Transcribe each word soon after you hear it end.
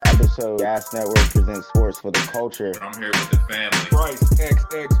episode. Gas Network presents sports for the culture. I'm here with the family. Bryce,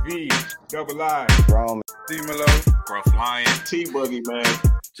 XXV, Double I, Rome, D-Melo, Gruff Lion. T-Buggy, man.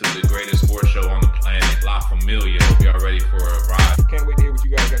 Just the greatest sports show on the planet. La Familia. Hope y'all ready for a ride. Can't wait to hear what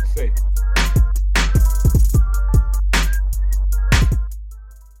you guys got to say.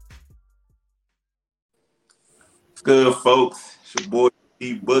 Good, folks. It's your boy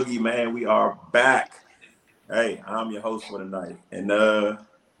T-Buggy, man. We are back. Hey, I'm your host for the night. And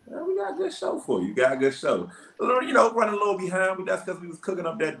we got a good show for you. Got a good show. Running a little behind, but that's because we was cooking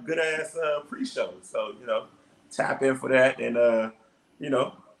up that good-ass pre-show. So, tap in for that. And,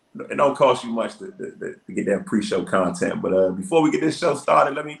 it don't cost you much to get that pre-show content. But before we get this show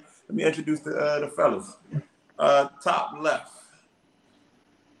started, let me introduce the fellas. Top left.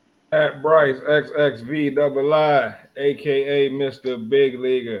 At Bryce, XXV, Double I, a.k.a. Mr. Big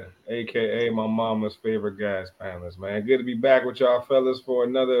Leaguer, a.k.a. my mama's favorite gas panelist, man. Good to be back with y'all fellas for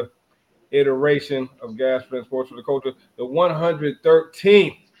another iteration of Gas Friends Sports for the Culture, the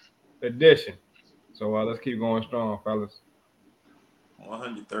 113th edition. So let's keep going strong, fellas.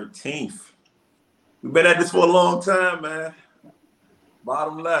 113th. We've been at this for a long time, man.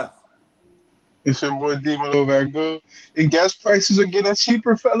 Bottom left. It's your boy D-Melo back go. And gas prices are getting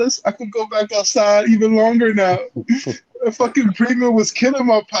cheaper, fellas. I could go back outside even longer now. The fucking premium was killing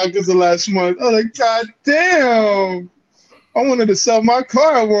my pockets the last month. I was like, God damn. I wanted to sell my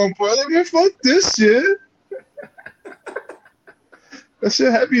car at one point. Like, man, fuck this shit. That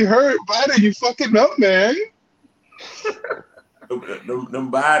shit had me hurt. Biden, you fucking up, man.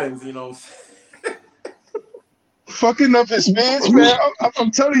 Them Bidens, Fucking up his speech, man. I'm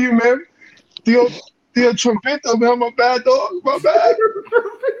telling you, man. Tío Trumpito, man, my bad, dog. My bad.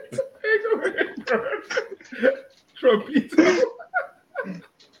 Trumpito.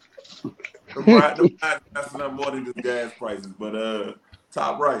 That's not more than just gas prices, but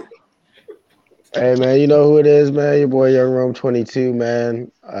top right. Hey, man, you know who it is, man. Your boy Young Rome 22,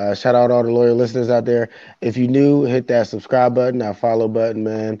 man. Shout out all the loyal listeners out there. If you new, hit that subscribe button, that follow button,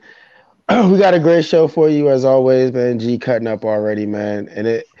 man. We got a great show for you as always, man. G cutting up already, man.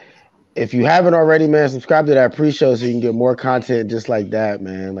 And if you haven't already, man, subscribe to that pre-show so you can get more content just like that,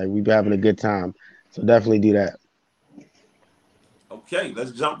 man. Like, we've been having a good time. So definitely do that. Okay,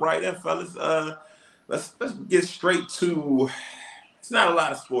 let's jump right in, fellas. Let's get straight to. It's not a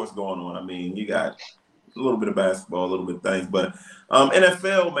lot of sports going on. I mean, you got a little bit of basketball, a little bit of things, but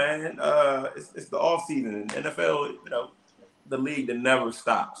NFL, man, it's the off season. NFL, the league that never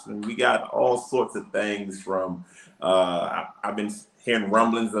stops, and we got all sorts of things from. I've been hearing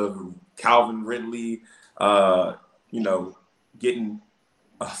rumblings of Calvin Ridley, getting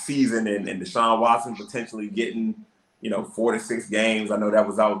a season, and Deshaun Watson potentially getting, 4 to 6 games. I know that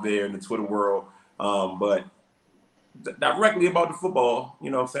was out there in the Twitter world. But directly about the football,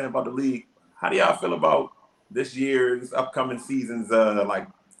 I'm saying, about the league, how do y'all feel about this year's upcoming seasons, like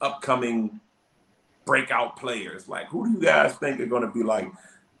upcoming breakout players? Like, who do you guys think are going to be like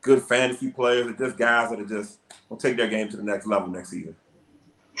good fantasy players, or just guys that are just will take their game to the next level next season?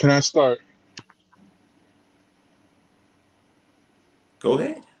 Can I start? Go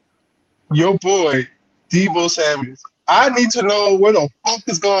ahead. Your boy, Deebo Samuel. I need to know what the fuck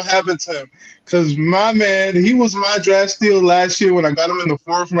is going to happen to him. Because my man, he was my draft steal last year when I got him in the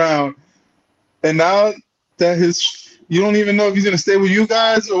 4th round. And now that you don't even know if he's going to stay with you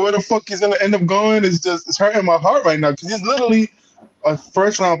guys or where the fuck he's going to end up going. It's hurting my heart right now. Because he's literally a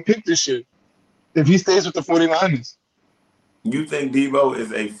 1st round pick this year if he stays with the 49ers. You think Deebo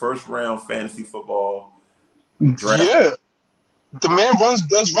is a 1st round fantasy football draft? Yeah. The man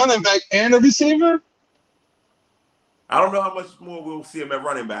does running back and a receiver. I don't know how much more we'll see him at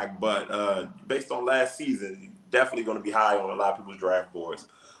running back, but based on last season, definitely going to be high on a lot of people's draft boards.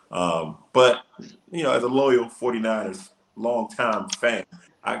 But, as a loyal 49ers long-time fan,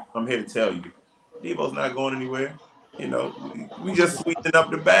 I'm here to tell you, Deebo's not going anywhere. We just sweetening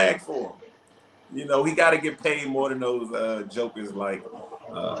up the bag for him. He got to get paid more than those jokers like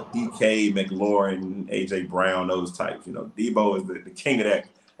DK, McLaurin, AJ Brown, those types. Deebo is the king of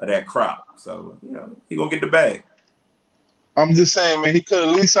that crop. So, he going to get the bag. I'm just saying, man, he could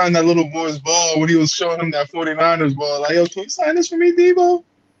at least sign that little boy's ball when he was showing him that 49ers ball. Like, yo, can you sign this for me, Deebo?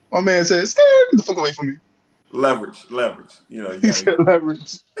 My man says, get the fuck away from me. Leverage. He said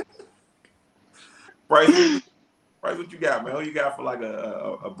leverage. Bryce, what you got, man? Who you got for like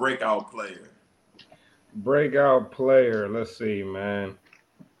a breakout player? Breakout player. Let's see, man.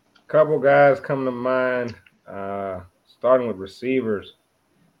 Couple guys come to mind, starting with receivers.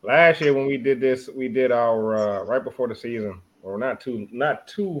 Last year when we did this, we did our right before the season, or not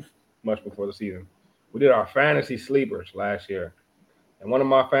too much before the season. We did our fantasy sleepers last year. And one of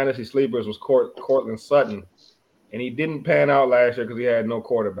my fantasy sleepers was Cortland Sutton, and he didn't pan out last year because he had no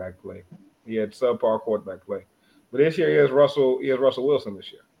quarterback play. He had subpar quarterback play. But this year he has Russell Wilson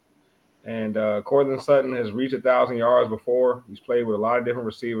this year. And Cortland Sutton has reached 1,000 yards before. He's played with a lot of different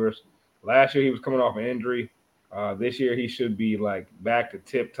receivers. Last year he was coming off an injury. This year he should be like back to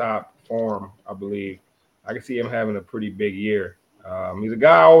tip-top form, I believe. I can see him having a pretty big year. He's a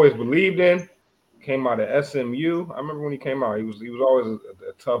guy I always believed in. Came out of SMU. I remember when he came out, he was always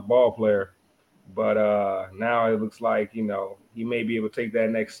a tough ball player. But now it looks like, he may be able to take that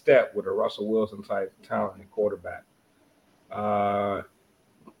next step with a Russell Wilson type talent and quarterback.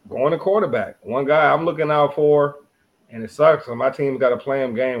 Going to quarterback, one guy I'm looking out for, and it sucks, so my team's got to play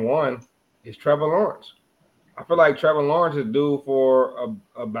him game one, is Trevor Lawrence. I feel like Trevor Lawrence is due for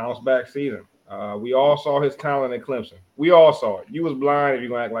a bounce-back season. We all saw his talent at Clemson. We all saw it. You was blind if you're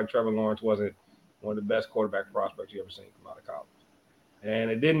going to act like Trevor Lawrence wasn't one of the best quarterback prospects you ever seen come out of college. And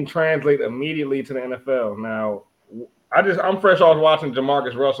it didn't translate immediately to the NFL. Now, I'm fresh off watching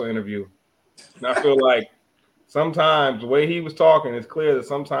Jamarcus Russell interview, and I feel like sometimes the way he was talking, it's clear that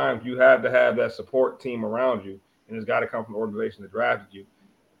sometimes you have to have that support team around you, and it's got to come from the organization that drafted you.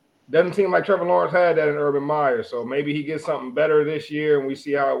 Doesn't seem like Trevor Lawrence had that in Urban Meyer, so maybe he gets something better this year, and we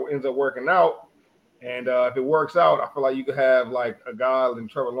see how it ends up working out. And if it works out, I feel like you could have like a guy like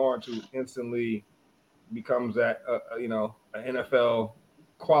Trevor Lawrence who instantly becomes that, an NFL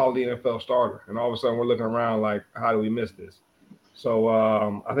quality NFL starter. And all of a sudden we're looking around like, how do we miss this? So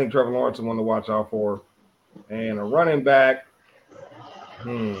I think Trevor Lawrence is one to watch out for. And a running back,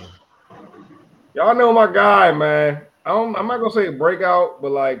 y'all know my guy, man. I'm not gonna say breakout,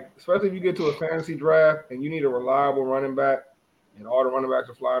 but like, especially if you get to a fantasy draft and you need a reliable running back, and all the running backs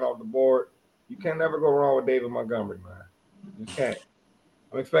are flying off the board, you can never go wrong with David Montgomery, man. You can't.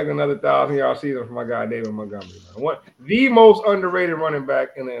 I'm expecting another 1,000-yard season from my guy David Montgomery, man. The most underrated running back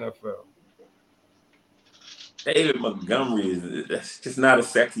in the NFL. David Montgomery that's just not a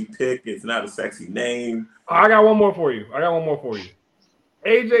sexy pick. It's not a sexy name. I got one more for you.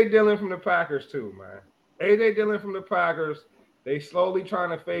 A.J. Dillon from the Packers too, man. A.J. Dillon from the Packers. They slowly trying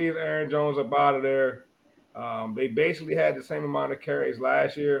to phase Aaron Jones up out of there. They basically had the same amount of carries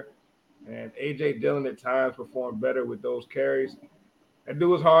last year, and A.J. Dillon at times performed better with those carries. That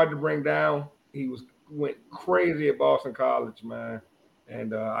dude was hard to bring down. He went crazy at Boston College, man.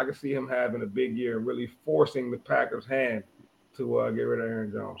 And I can see him having a big year, really forcing the Packers' hand to get rid of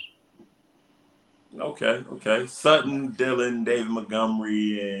Aaron Jones. Okay. Sutton, Dillon, David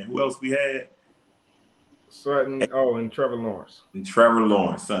Montgomery, and who else we had? Sutton, and Trevor Lawrence.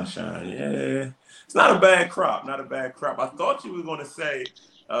 Sunshine. Yeah. It's not a bad crop. I thought you were going to say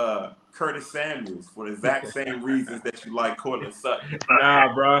Curtis Samuels for the exact same reasons that you like Cortland Sutton.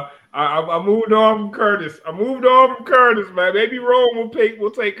 Nah, bro. I moved on from Curtis. Man. Maybe Rome will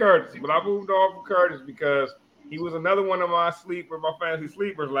take Curtis, but I moved on from Curtis because he was another one of my fantasy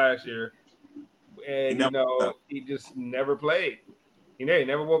sleepers last year. And, he just never played. He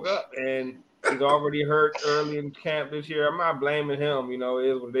never woke up. And he's already hurt early in camp this year. I'm not blaming him. It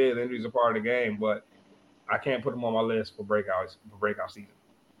is what it is. Injuries are part of the game. But I can't put him on my list for breakout season.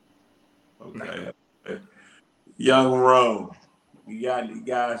 Okay. Young Rome, you got any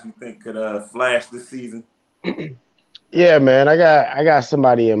guys you think could flash this season? Yeah, man. I got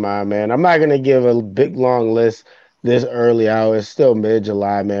somebody in mind, man. I'm not gonna give a big long list this early out. It's still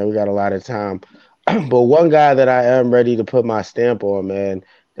mid-July, man. We got a lot of time. But one guy that I am ready to put my stamp on, man,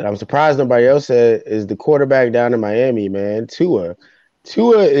 that I'm surprised nobody else said, is the quarterback down in Miami, man, Tua.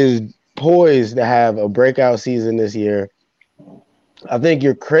 Tua is poised to have a breakout season this year. I think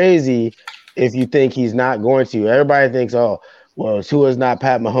you're crazy if you think he's not going to. Everybody thinks, Tua's not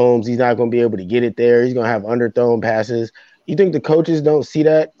Pat Mahomes. He's not going to be able to get it there. He's going to have underthrown passes. You think the coaches don't see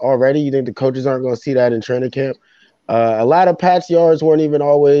that already? You think the coaches aren't going to see that in training camp? A lot of Pat's yards weren't even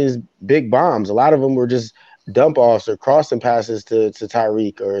always big bombs. A lot of them were just dump offs or crossing passes to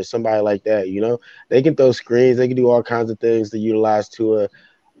Tyreek or somebody like that. They can throw screens. They can do all kinds of things to utilize Tua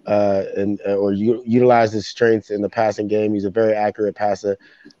or utilize his strengths in the passing game. He's a very accurate passer.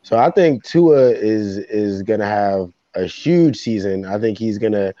 So I think Tua is going to have a huge season. I think he's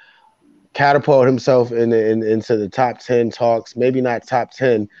going to catapult himself into the top 10 talks, maybe not top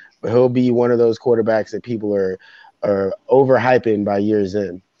 10, but he'll be one of those quarterbacks that people are overhyping by year's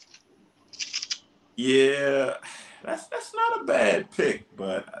end. Yeah, that's not a bad pick,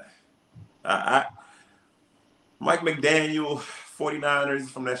 but I Mike McDaniel, 49ers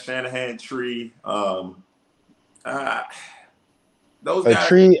from that Shanahan tree. Those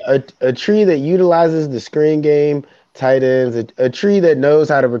guys, a tree that utilizes the screen game, tight ends, a tree that knows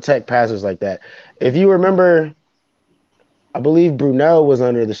how to protect passers like that. If you remember I believe Brunel was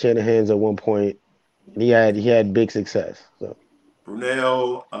under the Shanahans at one point. And he had big success. So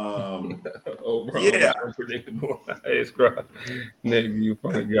Brunel, Oh, bro, yeah. that's unpredictable. Hey, Scrub. Nigga, you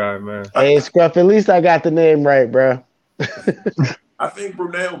funny guy, man. hey, Scruff, at least I got the name right, bro. I think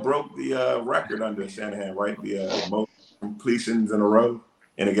Brunel broke the record under Shanahan, right? The most completions in a row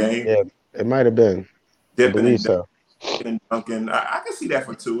in a game. Yeah, it might have been. I Dipping believe and so. dunking. I can see that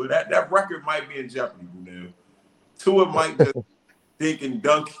for Tua. That record might be in jeopardy, Brunel. Tua might just dink and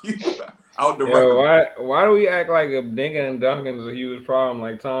dunk you out the Yo, record. why do we act like a dinking and dunking is a huge problem?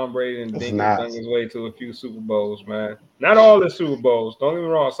 Like Tom Brady and It's dink and not. dunk his way to a few Super Bowls, man. Not all the Super Bowls. Don't get me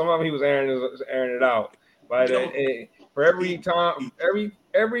wrong. Some of them he was airing it out. But You know, for every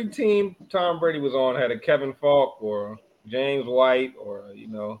team Tom Brady was on had a Kevin Falk or James White or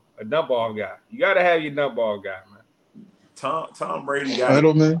a dump off guy. You got to have your dump off guy, man. Tom Brady got it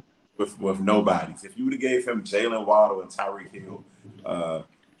Edelman. with nobodies. If you would have gave him Jalen Waddle and Tyreek Hill,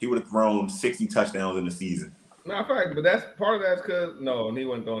 he would have thrown 60 touchdowns in the season. No, in fact, but that's part of that's because he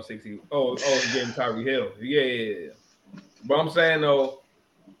wasn't throwing 60. Oh, he's getting Tyreek Hill. Yeah. But I'm saying though,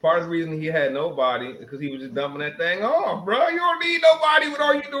 part of the reason he had nobody is because he was just dumping that thing off, bro. You don't need nobody when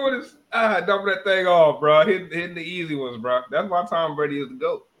all you doing is dumping that thing off, bro. Hitting the easy ones, bro. That's why Tom Brady is the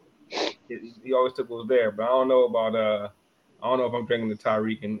GOAT. He always took what was there, but I don't know if I'm drinking the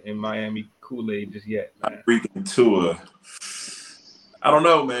Tyreek in Miami Kool-Aid just yet. Man. Freaking Tua. I don't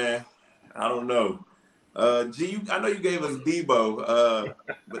know, man. I don't know. G, I know you gave us Debo,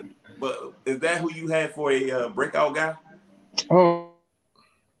 but is that who you had for a breakout guy? Oh,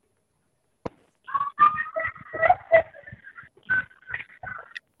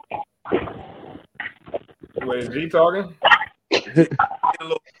 Wait, is G talking? A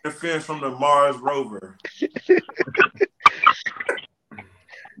little interference from the Mars rover. G,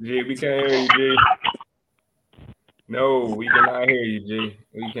 we can't hear you, G. No, we cannot hear you, G.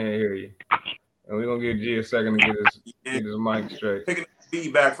 We can't hear you. And we're going to give G a second to get his mic straight. Picking up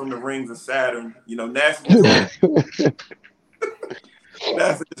feedback from the rings of Saturn. NASA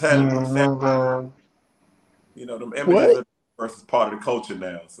just had a new Saturn. Them images versus part of the culture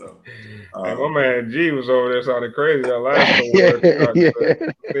now. So, my man G was over there sounding crazy that last Yeah.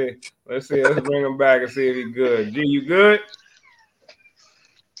 Let's see. Let's bring him back and see if he's good. G, you good?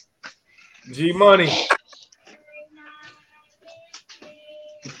 G Money.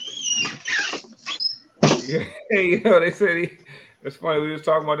 Hey, they said it's funny. We was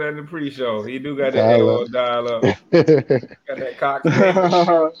talking about that in the pre-show. He do got that AOL dial up. Got that cock.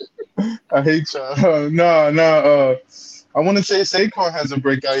 I hate y'all. No. I want to say Saquon has a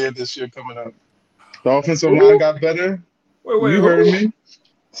breakout year this year coming up. The offensive line got better. Wait, you heard me?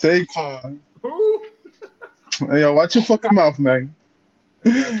 Saquon. Who? Hey, yo, watch your fucking mouth, man.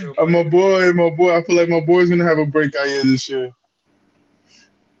 My boy. I feel like my boy's gonna have a breakout year this year.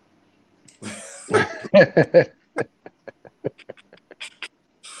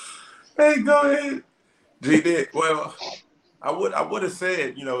 Hey, go ahead. G did well. I would have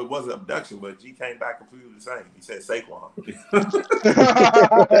said it wasn't abduction, but G came back completely the same. He said Saquon.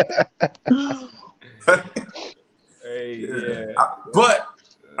 Hey, yeah. But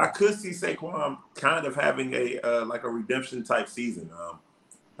I could see Saquon kind of having a redemption type season.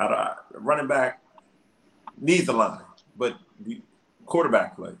 Running back needs a line, but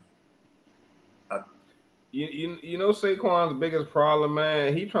quarterback play. Saquon's biggest problem,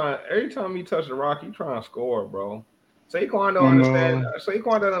 man. Every time he touch the rock, he trying to score, bro. Saquon don't understand.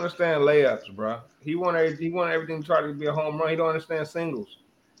 Saquon doesn't understand layups, bro. He want everything to try to be a home run. He don't understand singles.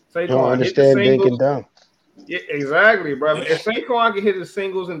 Saquon don't understand dink and dunk. Yeah, exactly, bro. If Saquon can hit his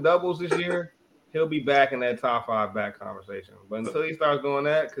singles and doubles this year, he'll be back in that top 5 back conversation. But until he starts doing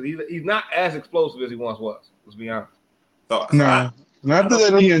that, because he's not as explosive as he once was. Let's be honest. Not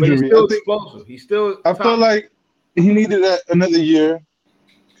that knee injury. He's still explosive. I feel like he needed another year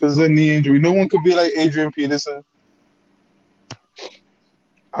because of the knee injury. No one could be like Adrian Peterson.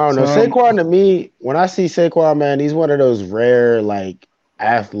 I don't know. Saquon, to me, when I see Saquon, man, he's one of those rare,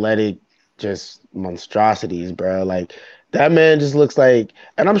 athletic, just monstrosities, bro. Like, that man just looks like,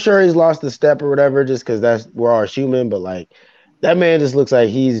 and I'm sure he's lost a step or whatever, just because we're all human, but, that man just looks like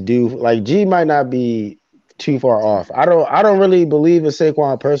he's due. Like, G might not be too far off. I don't really believe in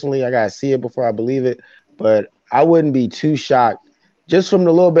Saquon personally. I gotta see it before I believe it, but I wouldn't be too shocked just from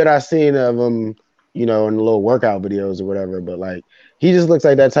the little bit I've seen of him, in the little workout videos or whatever. But he just looks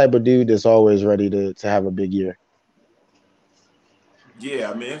like that type of dude that's always ready to have a big year.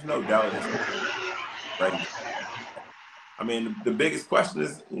 Yeah, I mean, there's no doubt. Right. I mean, the biggest question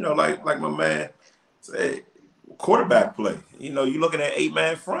is, like my man said, quarterback play. You're looking at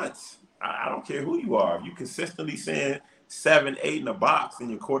 8-man fronts. I don't care who you are. If you consistently seeing 7, 8 in the box and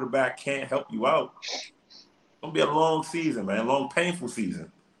your quarterback can't help you out, it's gonna be a long season, man. Long, painful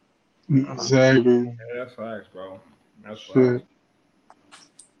season. Exactly. Yeah, that's facts, bro. That's Shit. facts.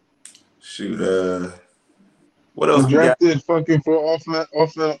 Shoot, what We else we got? drafted fucking for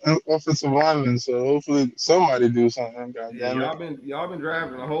offensive linemen, so hopefully somebody do something. God Yeah, damn it. y'all been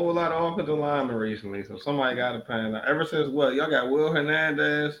drafting a whole lot of offensive linemen recently, so somebody got to pan out. Ever since what? Y'all got Will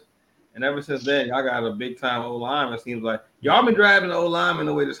Hernandez, and ever since then, y'all got a big time O lineman. Seems like y'all been drafting O linemen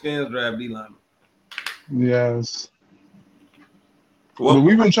the way the Skins draft D linemen. Yes. Well, But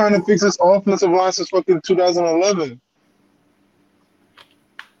we've been trying to fix this offensive line since fucking 2011.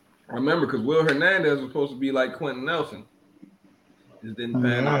 I remember because Will Hernandez was supposed to be like Quentin Nelson. Just didn't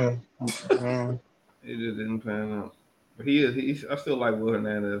pan out. Yeah. It just didn't pan out. But I still like Will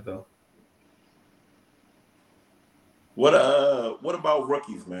Hernandez though. what about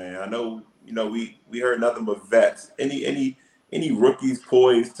rookies, man? I know, we heard nothing but vets. Any rookies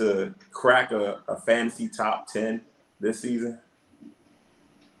poised to crack a fantasy top 10 this season?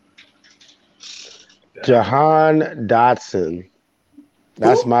 Jahan Dotson.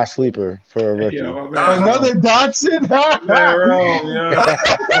 That's my sleeper for a rookie. Yeah, my man. Another Dotson. Man, wrong, yeah.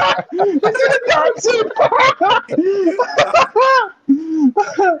 Dotson.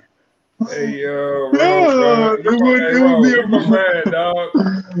 Hey, yo, Yeah, bro. it would be a My man, dog.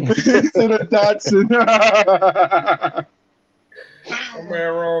 to the Dotson. My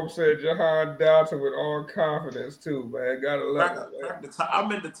man Rome said Jahan Dotson with all confidence too, man. Gotta love it.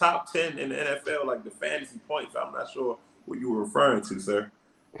 I'm in the top 10 in the NFL, like the fantasy points. I'm not sure what you were referring to, sir.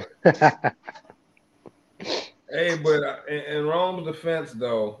 Hey, but in Rome's defense,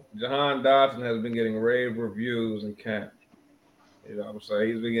 though, Jahan Dotson has been getting rave reviews in camp. You know what I'm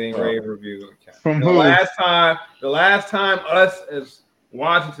saying? He's been getting rave reviews in camp. From The who? last time us as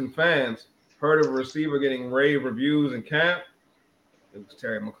Washington fans heard of a receiver getting rave reviews in camp, it was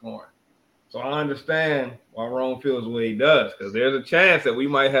Terry McLaurin. So I understand why Rome feels the way he does, because there's a chance that we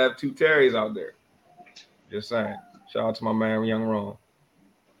might have two Terrys out there. Just saying. Shout out to my man, Young Rome.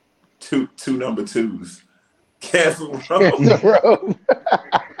 Two number twos. Cancel Rome.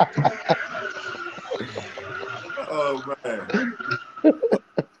 Oh man.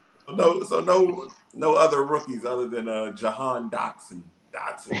 No other rookies other than Jahan Dotson.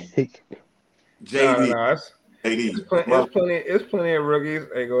 JD. No, it's plenty of rookies.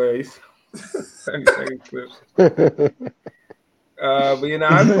 Hey, go ahead. But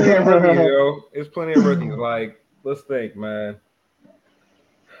it's plenty of rookies, yo. It's plenty of rookies. Like, let's think, man.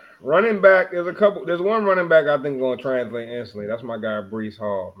 Running back, there's one running back I think going to translate instantly. That's my guy, Breece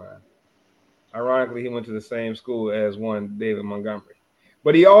Hall, man. Ironically, he went to the same school as one David Montgomery.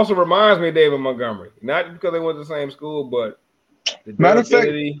 But he also reminds me of David Montgomery. Not because they went to the same school, but the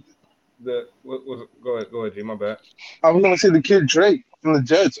durability. Go ahead, G. My bad. I was gonna say the kid Drake from the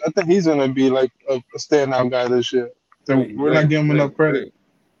Jets. I think he's gonna be like a standout guy this year. We're not giving him enough credit.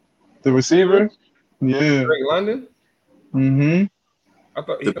 The receiver, yeah. Drake London. Mm-hmm. I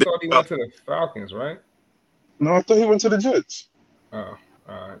thought he went to the Falcons, right? No, I thought he went to the Jets. Oh,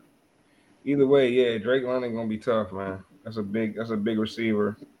 all right. Either way, yeah, Drake London gonna be tough, man. That's a big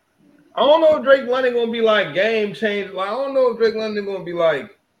receiver. I don't know if Drake London gonna be like game changer. Like, I don't know if Drake London gonna be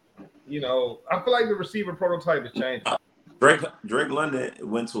like, I feel like the receiver prototype is changing. Drake London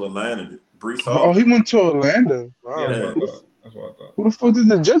went to Atlanta. Breece Hall. Oh, he went to Atlanta. Wow. Yeah, that's what I thought. Who the fuck did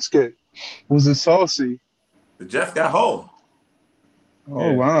the Jets get? Was it Saucy? The Jets got Hall.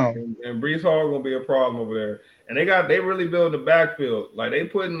 Oh, yeah. Wow. And Breece Hall gonna be a problem over there. And they really build the backfield. Like, they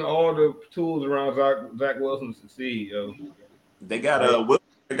putting all the tools around Zach Wilson to succeed, yo. They got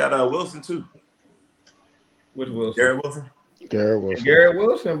Wilson too. Which Wilson? Garrett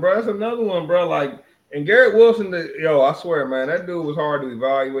Wilson, bro. That's another one, bro. Like, and Garrett Wilson, I swear, man, that dude was hard to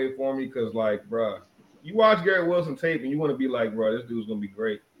evaluate for me because, like, bro, you watch Garrett Wilson tape and you want to be like, bro, this dude's gonna be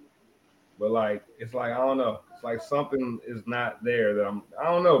great. But like, it's like, I don't know. It's like something is not there that I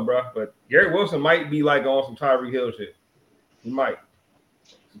don't know, bro. But Garrett Wilson might be like on some Tyreek Hill shit. He might.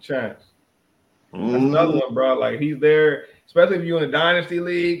 It's a chance. That's another one, bro. Like, he's there, especially if you're in a dynasty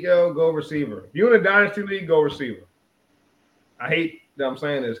league, yo, go receiver. If you're in a dynasty league, go receiver. I hate that I'm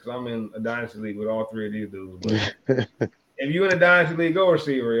saying this because I'm in a dynasty league with all three of these dudes. But if you're in a dynasty league, go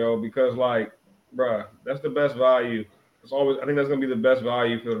receiver, yo, because, like, bro, that's the best value. I think that's gonna be the best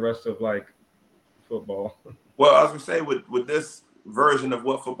value for the rest of, like, football. Well, I was gonna say with this version of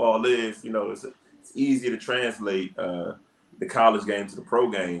what football is, it's easy to translate the college game to the pro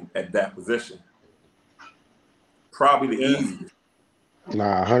game at that position. Probably the easiest.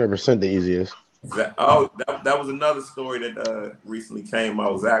 Nah, 100% the easiest. That was another story that recently came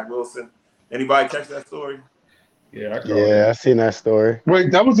out. Zach Wilson. Anybody catch that story? Yeah, I called Yeah, I it. seen that story.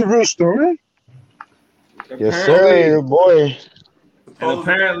 Wait, that was a real story? Yes, sir, boy. And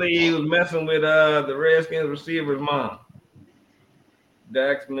apparently he was messing with the Redskins receiver's mom,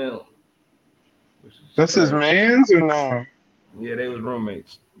 Dax Milne. That's his man's or no? Yeah, they was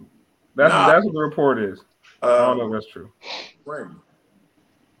roommates. That's Nah. what the report is. I don't know if that's true.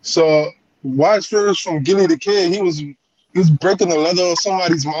 So watch first from Gilly the Kid. He was breaking the leather of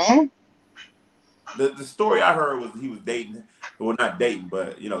somebody's mom. The story I heard was he was dating, well, not dating,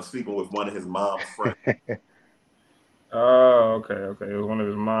 but sleeping with one of his mom's friends. Oh, okay. It was one of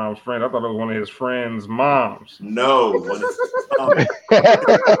his mom's friends. I thought it was one of his friends' moms. No, one of his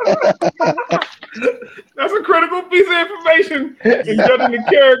That's a critical piece of information in judging the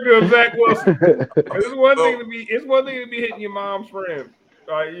character of Zach Wilson. It's one thing to be hitting your mom's friend.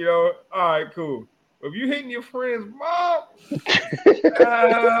 Like, all right, cool. But if you hitting your friend's mom,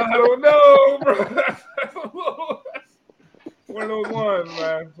 I don't know, bro. That's one of those ones,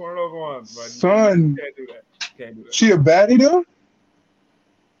 man. It's one of those ones. But Son, you can't do that. She a baddie though?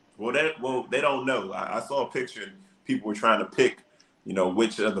 Well, they don't know. I saw a picture and people were trying to pick,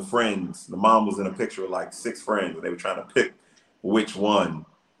 which of the friends. The mom was in a picture of like 6 friends, and they were trying to pick which one.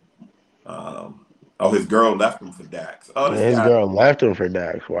 His girl left him for Dax. His girl left him for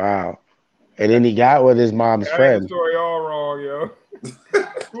Dax. Wow. And then he got with his mom's friend. That story all wrong, yo.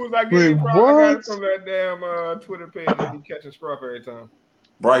 Who was I getting from? I got it from that damn Twitter page that be catching scruff every time.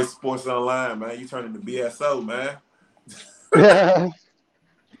 Bryce Sports Online, man. You turned into BSO, man.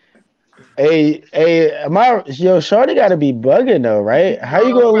 Hey, Shorty got to be bugging though, right? How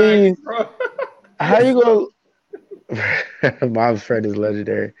you gonna leave? How you gonna? Mom's friend is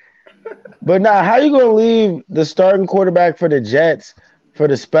legendary. But how you gonna leave the starting quarterback for the Jets for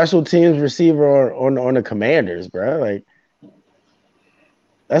the special teams receiver on the Commanders, bro? Like,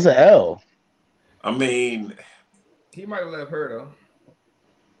 that's an L. I mean, he might have left her though.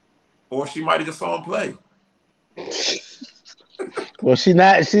 Or she might have just saw him play. Well, she's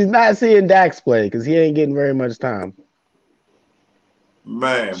not seeing Dax play because he ain't getting very much time.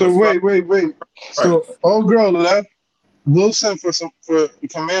 Man. So wait. So old girl left Wilson for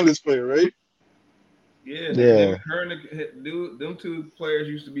Commanders player, right? Yeah. Her and them 2 players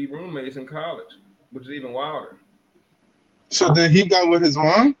used to be roommates in college, which is even wilder. So then he got with his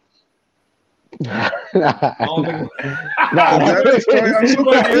mom? I don't think.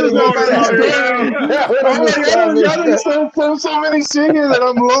 I'm so many singers that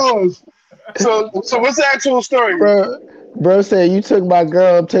I'm lost. So what's the actual story? Bro said you took my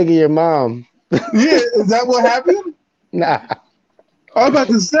girl, I'm taking your mom. Yeah, is that what happened? Nah. I was about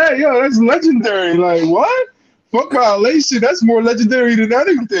to say, yo, that's legendary. Like, what? Fuck violation. That's more legendary than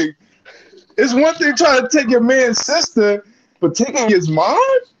anything. It's one thing trying to take your man's sister, but taking his mom?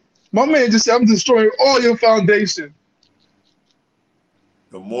 My man just said, I'm destroying all your foundation.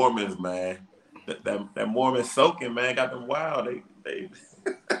 The Mormons, man. That Mormon soaking, man, got them wild. They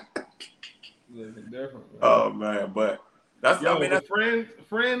different, man. Oh, man, but that's friends.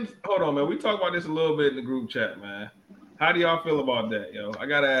 Hold on, man. We talked about this a little bit in the group chat, man. How do y'all feel about that, yo? I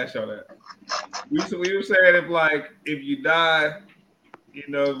gotta ask y'all that. We were saying if you die,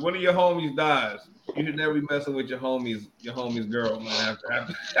 one of your homies dies, you should never be messing with your homie's girl, man.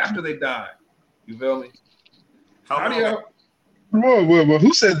 After they die, you feel me? How do y'all? Whoa,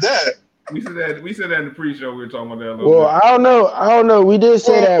 who said that? We said that in the pre-show. We were talking about that a little bit. Well, I don't know. We did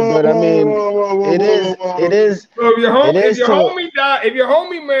say that, but I mean, it is. So if your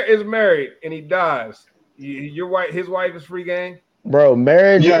homie is married and he dies, his wife is free game. Bro,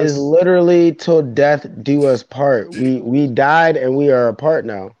 marriage is literally till death do us part. We died and we are apart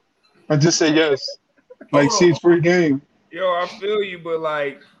now. I just say yes. She's free game. Yo, I feel you, but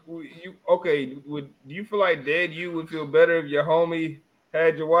do you feel like dead you would feel better if your homie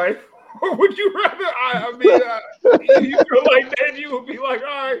had your wife? Or would you rather, you feel like dead you would be like,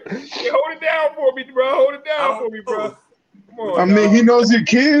 all right, hold it down for me, bro. Hold it down for me, bro. Come on, I mean, he knows your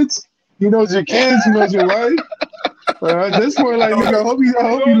kids. He knows your kids. He knows your wife. This one, I hope you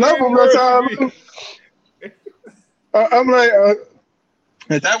love him. That's how I'm like,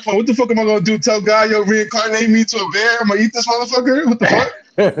 at that point, what the fuck am I gonna do? Tell God, reincarnate me to a bear? I'm gonna eat this motherfucker? What the fuck?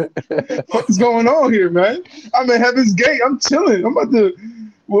 What is going on here, man? I'm in Heaven's Gate. I'm chilling. I'm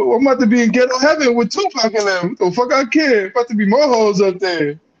about to be in ghetto heaven with Tupac and them. The fuck I care. About to be more hoes up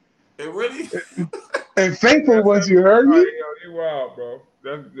there. It really? And faithful ones, you heard me? You wild, bro.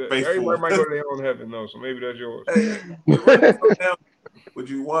 Everybody might go to their own heaven, though, so maybe that's yours. Would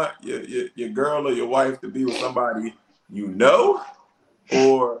you want your girl or your wife to be with somebody you know,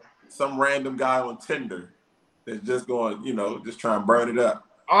 or some random guy on Tinder that's just going, just try and burn it up?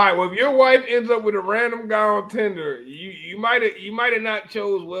 All right. Well, if your wife ends up with a random guy on Tinder, you might have not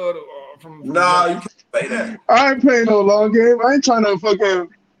chose well from. Nah, you can't say that. I ain't playing no long game. I ain't trying to fucking.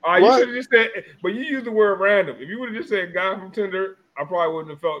 You should have just said, but you used the word random. If you would have just said guy from Tinder, I probably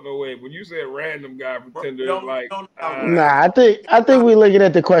wouldn't have felt no way. When you said random guy from Tinder, it's like, nah, I think we looking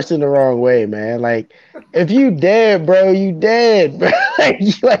at the question the wrong way, man. Like, if you dead, bro, you dead, bro.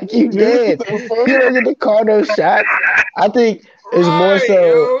 like you dead. You don't get to call no shots. I think it's more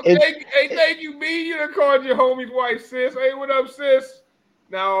so. Thank you, B. You done called your homie's wife sis. Hey, what up, sis?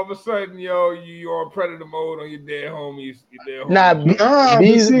 Now all of a sudden, you're on predator mode on your dead homies. Nah,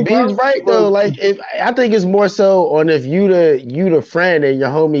 B's right though. Like, I think it's more so on if you the friend and your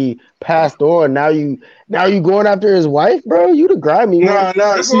homie passed on. Now you going after his wife, bro. You the grimy. That's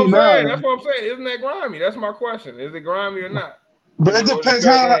what I'm saying. That's what I'm saying. Isn't that grimy? That's my question. Is it grimy or not? But it depends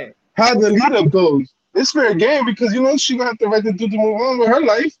how the lead up goes. It's fair game because she gonna have the right to do to move on with her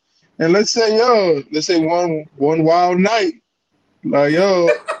life. And let's say one wild night. Like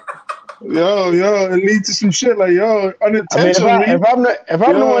it leads to some shit like unintentionally. I mean, if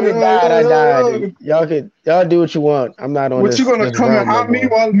I'm the one that died, I died. Y'all do what you want. I'm not on. What you gonna come and hop me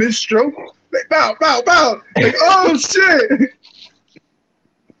while mid stroke? Like bow. Like oh shit.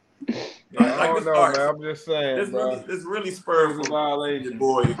 I don't know, man. I'm just saying, this really spurred from your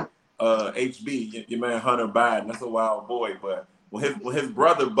boy HB, your man Hunter Biden. That's a wild boy, but when his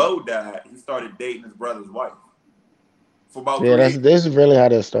brother Bo died, he started dating his brother's wife. For about this is really how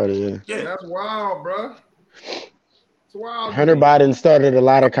that started. Yeah, that's wild, bro. It's wild. Hunter Biden started a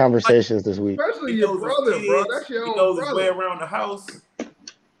lot of conversations this week. Especially your brother, bro. That's your own knows brother. His way around the house.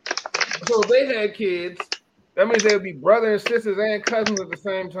 So if they had kids, that means they would be brother and sisters and cousins at the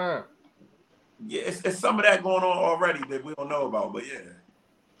same time. Yeah, it's some of that going on already that we don't know about, but yeah.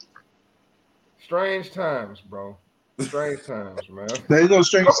 Strange times, bro. Strange times, man. There ain't no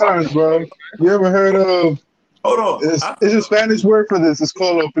strange times, bro. You ever heard of? Hold on. It's a Spanish word for this. It's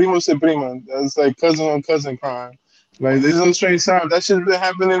called primo se prima. That's like cousin on cousin crime. Like there's no strange time. That shit's been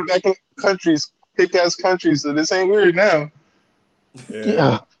happening back in countries, hick-ass countries. So this ain't weird now.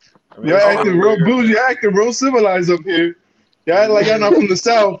 Yeah. Y'all acting real bougie. Y'all acting real civilized up here. Y'all like y'all not from the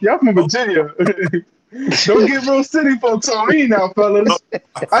South. Y'all from Virginia. Don't get real city folks on me now, fellas.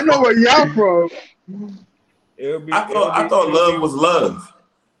 I know where y'all from. I thought love was love.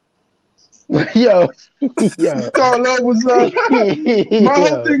 Yo. I thought love was love. My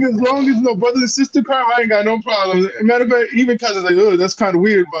whole thing is, as long as no brother and sister crime, I ain't got no problem. Matter of fact, even cousins like, oh, that's kind of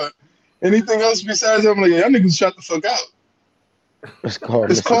weird, but anything else besides that, I'm like, y'all niggas shut the fuck out. It's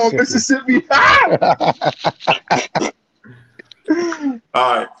called Mississippi.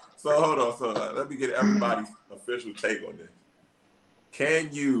 All right. So hold on. So let me get everybody's official take on this. Can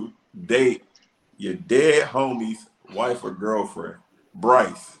you date your dead homie's wife or girlfriend?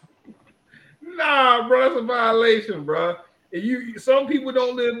 Bryce. Nah, bro, that's a violation, bro. Some people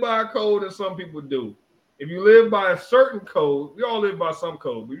don't live by a code and some people do. If you live by a certain code, we all live by some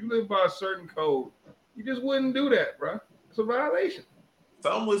code, but if you live by a certain code, you just wouldn't do that, bro. It's a violation.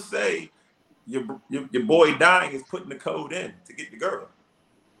 Some would say your boy dying is putting the code in to get the girl.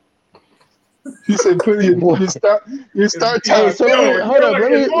 He said, you start Hey, so hold up.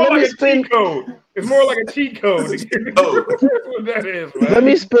 Let me spin. It's more like a cheat code. That's what that is, man. Let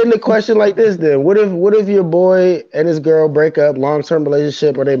me spin the question like this then. What if your boy and his girl break up, long-term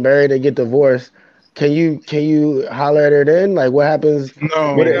relationship, or they married, they get divorced? Can you holler at her then? Like what happens?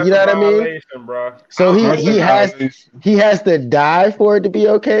 No, you know what I mean? Bro. So he has to die for it to be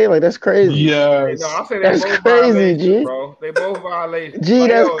okay. Like that's crazy. Yeah, no, I say that's crazy, G. Bro. They both violations. G,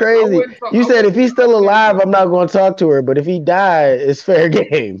 that's crazy. You said if he's still alive, I'm not going to talk to her. But if he died, it's fair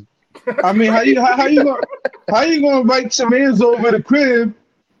game. I mean, how you gonna invite some mans over the crib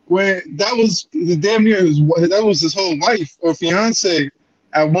when that was damn near that was his whole wife or fiance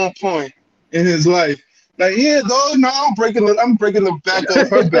at one point in his life? Like, yeah, dog, no, I'm breaking the back of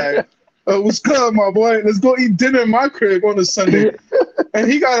her back. What's good, my boy? Let's go eat dinner in my crib on a Sunday.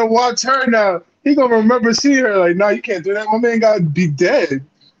 And he gotta watch her now. He gonna remember seeing her. Like, nah, you can't do that. My man gotta be dead.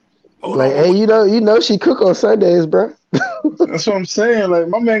 Like, hey, you know she cook on Sundays, bro. That's what I'm saying. Like,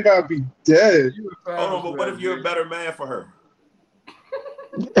 my man gotta be dead. Hold on, but what if you're a better man for her?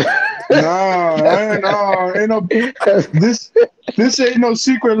 Nah, ain't no this ain't no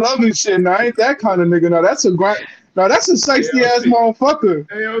secret loving shit. Now, ain't that kind of nigga. Now that's a grind. Now that's a sexy ass motherfucker.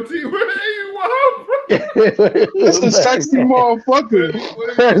 AOT, where the hell you That's a sexy motherfucker.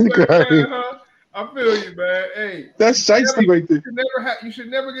 I feel you, man. Hey, that's sexy right there. You should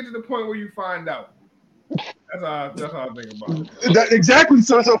never get to the point where you find out. That's how I think about it. Exactly.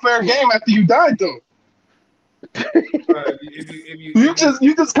 So it's a fair game after you died, though. You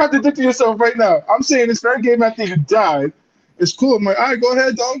just contradicted yourself right now. I'm saying this third game after you died. It's cool. I'm like, all right, go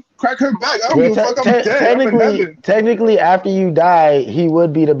ahead, dog. Crack her back. I don't give a fuck. I'm dead. I'm in heaven. Technically, after you die, he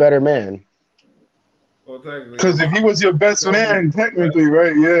would be the better man. Well, technically, because if he was your best man, technically,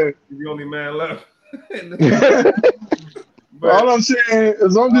 right? Yeah. He's the only man left. But all I'm saying,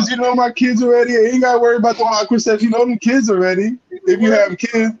 as long as you know my kids already, you ain't got to worry about the awkward stuff. You know them kids already. If you have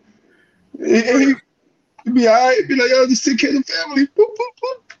kids, it'd be all right. Be like, yo, just take care of the family. Boop, boop,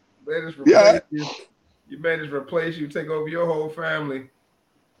 boop. They just replace you. You may just replace you, take over your whole family.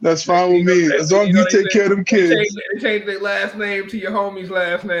 That's fine with me, as long as you take care of them kids. They change their last name to your homie's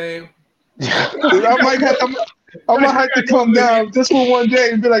last name. I might have to come down just for one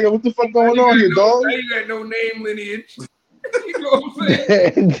day and be like, what the fuck going on here, dog? I ain't got no name lineage. You know what I'm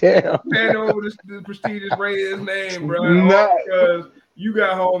saying? Damn. Hand over the prestigious Reyes name, bro. Nah. Because you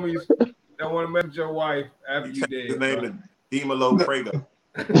got homies that want to mess with your wife after you dead. His name is Dimalo Prego.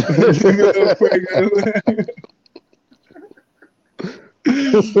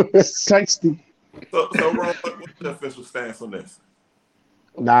 Sexy. So Ron, what's the official stance on this?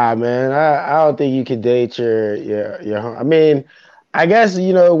 Nah, man, I don't think you can date your. I mean, I guess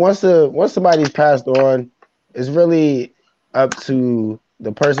once somebody's passed on, it's really up to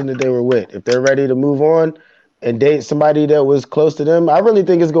the person that they were with. If they're ready to move on and date somebody that was close to them, I really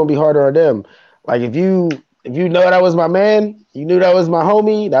think it's gonna be harder on them. Like if you know that was my man, you knew that was my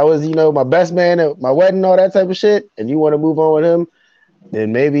homie, that was my best man at my wedding, all that type of shit, and you want to move on with him,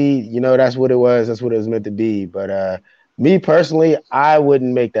 then maybe that's what it was. That's what it was meant to be. But me personally, I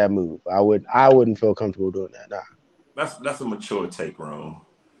wouldn't make that move. I wouldn't feel comfortable doing that. Nah. That's a mature take, Ron.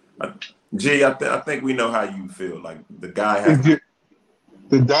 G, I think we know how you feel. Like the guy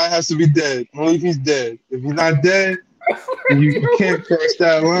has to be dead. Only if he's dead. If he's not dead, you can't cross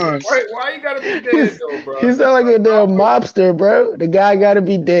that line. Why you gotta be dead though, bro? You sound like a damn mobster, bro. The guy gotta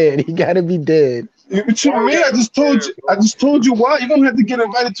be dead. He gotta be dead. What you mean? I just told you why. You don't have to get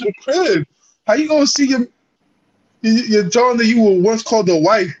invited to the crib. How you gonna see your John that you were once called a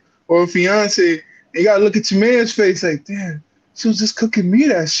wife or a fiance? And you gotta look at your man's face like, damn, she was just cooking me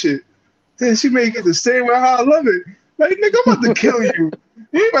that shit. Damn, she may get the same way how I love it. Like, nigga, I'm about to kill you.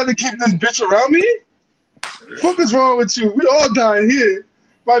 You ain't about to keep this bitch around me. What is wrong with you? We all dying here.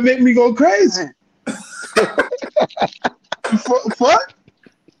 Might make me go crazy. What?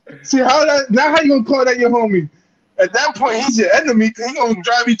 See how you gonna call that your homie? At that point, he's your enemy because he's gonna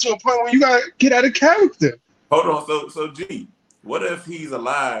drive you to a point where you gotta get out of character. Hold on, so G, what if he's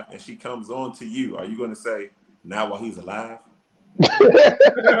alive and she comes on to you? Are you gonna say now while he's alive? Yeah.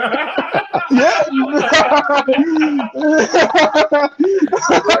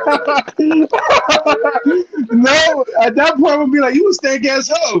 No, at that point we'll be like, you a stank ass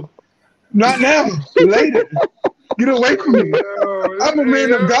hoe. Not now. Later. Get away from me. I'm a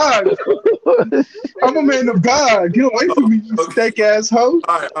man of God. I'm a man of God. Get away from me, you stank ass hoe.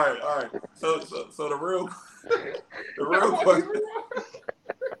 All right. So the real question.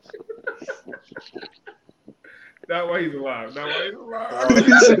 Not why he's alive. That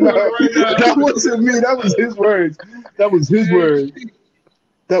wasn't me. That was his words.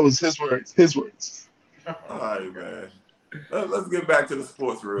 His words. All right, man. Let's get back to the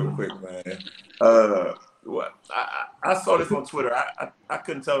sports real quick, man. I saw this on Twitter. I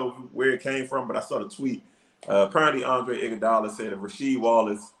couldn't tell where it came from, but I saw the tweet. Apparently, Andre Iguodala said if Rasheed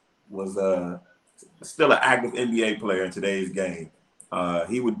Wallace was still an active NBA player in today's game,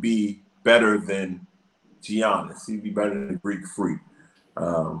 he would be better than Giannis. He'd be better than the Greek Freak.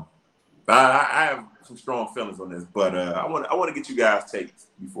 I have some strong feelings on this, but I want to get you guys' takes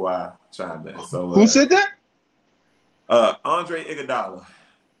before I chime in. So who said that? Andre Iguodala,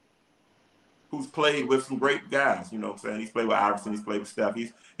 who's played with some great guys. You know what I'm saying? He's played with Iverson. He's played with Steph.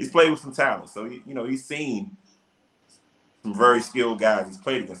 He's played with some talent. So he's seen some very skilled guys. He's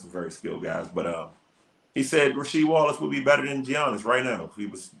played against some very skilled guys. But he said Rasheed Wallace would be better than Giannis right now if he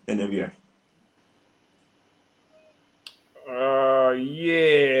was in the NBA.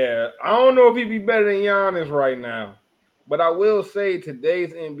 Yeah. I don't know if he'd be better than Giannis right now. But I will say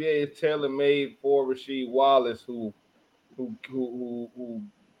today's NBA is tailor-made for Rasheed Wallace, who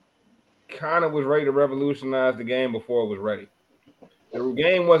kind of was ready to revolutionize the game before it was ready. The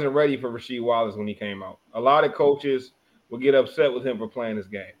game wasn't ready for Rasheed Wallace when he came out. A lot of coaches would get upset with him for playing this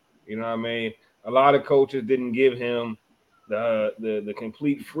game. You know what I mean? A lot of coaches didn't give him the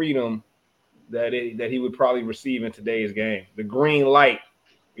complete freedom that he would probably receive in today's game. The green light,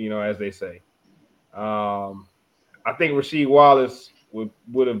 as they say. I think Rasheed Wallace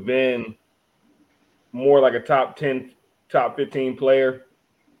would have been more like a top 10, top 15 player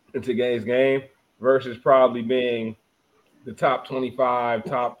in today's game versus probably being the top 25,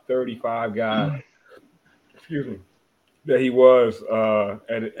 top 35 guy, excuse me, that he was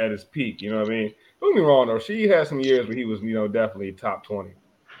at his peak. You know what I mean? Don't get me wrong, though. She had some years where he was, definitely top 20.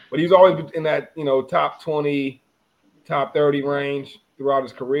 But he's always in that, top 20, top 30 range throughout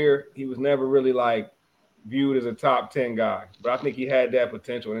his career. He was never really, viewed as a top 10 guy. But I think he had that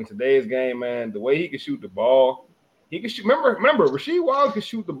potential. And in today's game, man, the way he could shoot the ball, he could shoot. Remember, Rasheed Wallace could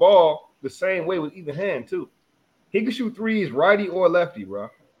shoot the ball the same way with either hand, too. He could shoot threes righty or lefty, bro.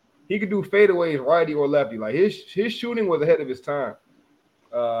 He could do fadeaways righty or lefty. Like his shooting was ahead of his time.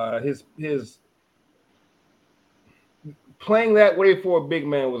 His playing that way for a big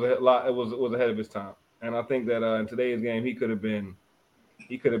man was ahead of his time. And I think that in today's game he could have been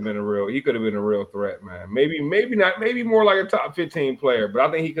a real threat, man. Maybe more like a top 15 player, but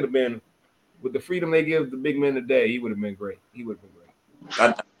I think he could have been, with the freedom they give the big men today, he would have been great.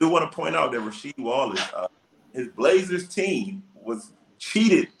 I do want to point out that Rasheed Wallace, his Blazers team was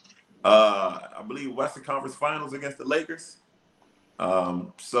cheated. I believe Western Conference Finals against the Lakers.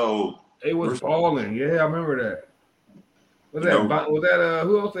 So it was balling. Yeah, I remember that. Was that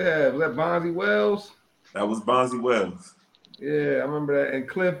who else they had? Was that Bonzi Wells? That was Bonzi Wells. Yeah, I remember that. And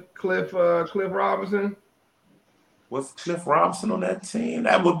Cliff Robinson. Was Cliff Robinson on that team?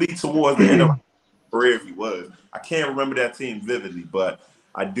 That would be towards the end of his career if he was. I can't remember that team vividly, but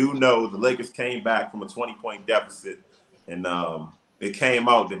I do know the Lakers came back from a 20-point deficit, and it came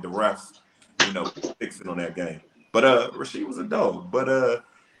out that the refs, fixed it on that game. But Rasheed was a dog. But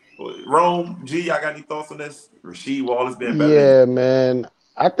Rome, G, I got any thoughts on this? Rasheed Wallace being better? Yeah, man.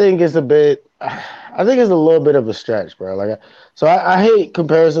 I think it's a little bit of a stretch, bro. I hate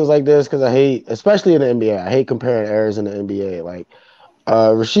comparisons like this because especially in the NBA, I hate comparing errors in the NBA.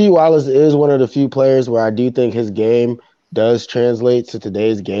 Rasheed Wallace is one of the few players where I do think his game does translate to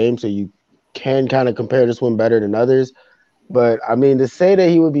today's game, so you can kind of compare this one better than others. But, I mean, to say that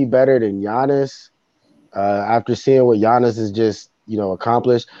he would be better than Giannis after seeing what Giannis has just,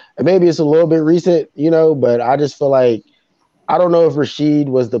 accomplished, and maybe it's a little bit recent, but I just feel like I don't know if Rasheed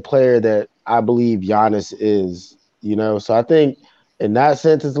was the player that I believe Giannis is, So I think in that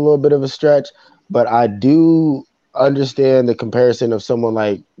sense it's a little bit of a stretch, but I do understand the comparison of someone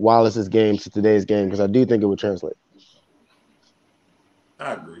like Wallace's game to today's game because I do think it would translate.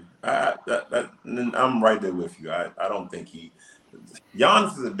 I agree. I'm right there with you. I don't think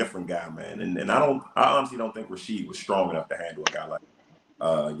Giannis is a different guy, man, and I honestly don't think Rasheed was strong enough to handle a guy like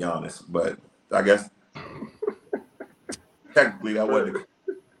Giannis. But I guess technically that wasn't.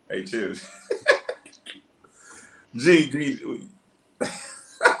 Hey, cheers. G.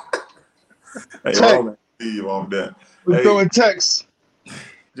 Hey, Roman, see you on that. We're throwing texts.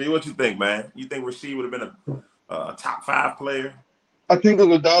 G, what you think, man? You think Rasheed would have been a top 5 player? I think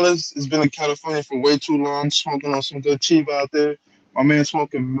Iguodala has been in California for way too long, smoking on some good cheap out there. My man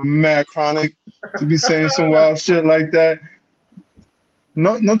smoking mad chronic to be saying some wild shit like that.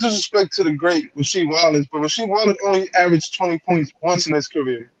 No disrespect to the great Rasheed Wallace, but Rasheed Wallace only averaged 20 points once in his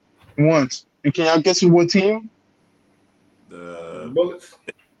career. Once. And can y'all guess what team? The Bullets.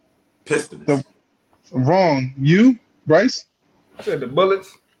 Pistons. Wrong. You, Bryce? I said the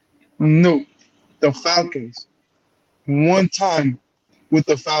Bullets. No. The Falcons. One time with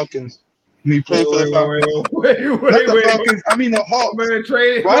the Falcons. And he played for the Falcons. Wait. Falcons. I mean the Hawks. Man,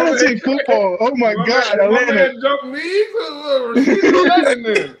 trade. Why did I say football? Oh my God. My man jumped leagues.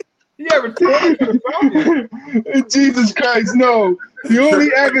 He averaged 20 for the Falcons. Jesus Christ, no. He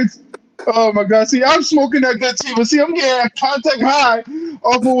only averaged. Oh my God. See, I'm smoking that good team. But see, I'm getting a contact high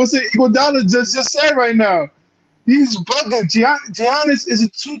off of what Iguodala just said right now. He's bugging. Giannis is a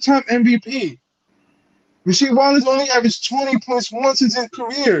 2-time MVP. Rasheed Wallace only averaged 20 points once in his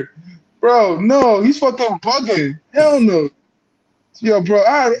career. Bro, no, he's fucking bugging. Hell no. Yo, bro,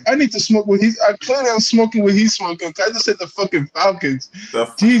 I need to smoke what I clearly am smoking what he's smoking. I just said the fucking Falcons.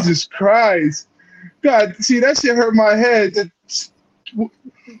 Jesus Christ. God, see, that shit hurt my head.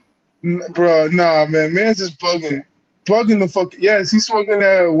 Bro, nah, man. Man's just bugging. Bugging the fuck. Yes, he's smoking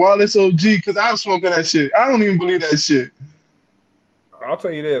that Wallace OG because I'm smoking that shit. I don't even believe that shit. I'll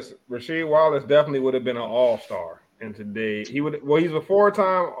tell you this: Rasheed Wallace definitely would have been an all-star in today. He's a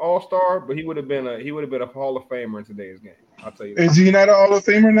 4-time all-star, but he would have been a Hall of Famer in today's game. I'll tell you that. Is he not a Hall of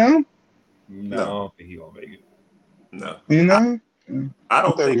Famer now? No, I don't think he gonna make it. No, you know. I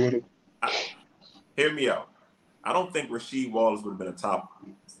don't think. Hear me out. I don't think Rasheed Wallace would have been a top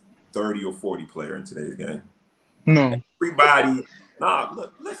 30 or 40 player in today's game. No. Everybody. Nah,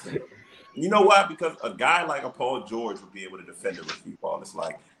 look, listen. You know why? Because a guy like a Paul George would be able to defend a Rasheed Wallace.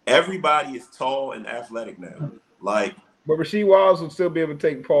 Like, everybody is tall and athletic now. Like, But Rasheed Wallace would still be able to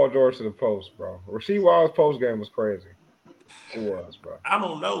take Paul George to the post, bro. Rasheed Wallace's post game was crazy. It was, bro. I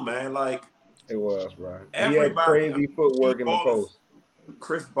don't know, man. Like It was, bro. He had everybody, crazy footwork in the post.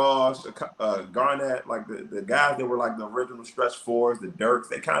 Chris Bosh, Garnett, like the guys that were like the original stretch fours, the Dirks,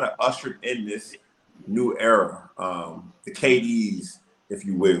 they kind of ushered in this new era. The KDs, if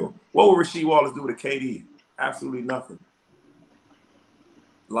you will. What would Rasheed Wallace do with a KD? Absolutely nothing.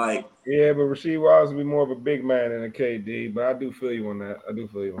 Like, yeah, but Rasheed Wallace would be more of a big man than a KD. But I do feel you on that.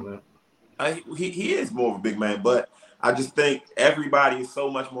 he is more of a big man, but I just think everybody is so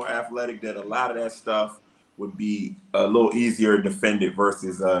much more athletic that a lot of that stuff would be a little easier defended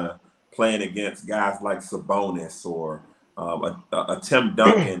versus playing against guys like Sabonis or a Tim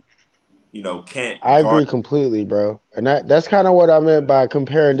Duncan. Can't. I agree completely, bro. And that's kind of what I meant by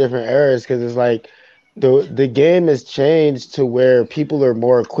comparing different eras, because it's like the game has changed to where people are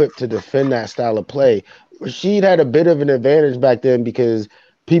more equipped to defend that style of play. Rasheed had a bit of an advantage back then because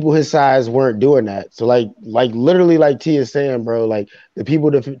people his size weren't doing that. So like literally like T is saying, bro, like the people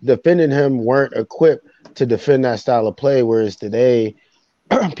defending him weren't equipped to defend that style of play, whereas today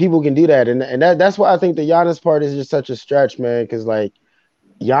people can do that. And that's why I think the Giannis part is just such a stretch, man, because like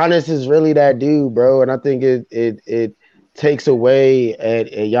Giannis is really that dude, bro. And I think it takes away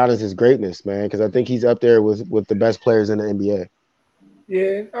at Giannis's greatness, man, because I think he's up there with the best players in the NBA.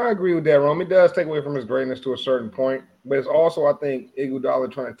 Yeah, I agree with that, Rome. It does take away from his greatness to a certain point, but it's also, I think,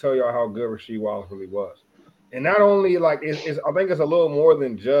 Iguodala trying to tell y'all how good Rasheed Wallace really was. And not only, like, I think it's a little more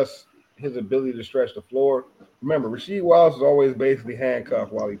than just his ability to stretch the floor. Remember, Rasheed Wallace was always basically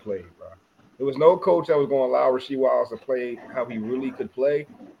handcuffed while he played, bro. There was no coach that was going to allow Rasheed Wallace to play how he really could play,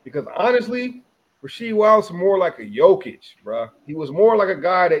 because honestly, Rasheed Wallace was more like a Jokic, bro. He was more like a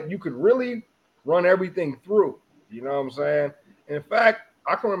guy that you could really run everything through. You know what I'm saying? In fact,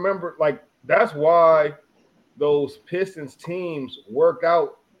 I can remember, like, that's why those Pistons teams worked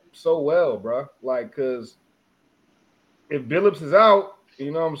out so well, bro. Like, because if Billups is out,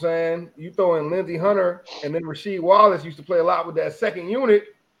 you know what I'm saying, you throw in Lindsey Hunter, and then Rasheed Wallace used to play a lot with that second unit,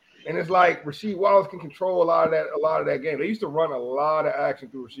 and it's like Rasheed Wallace can control a lot of that game. They used to run a lot of action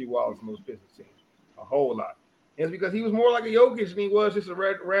through Rasheed Wallace in those Pistons teams, a whole lot. And it's because he was more like a Jokic than he was just a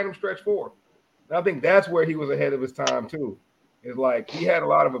random stretch forward. And I think that's where he was ahead of his time too. It's like he had a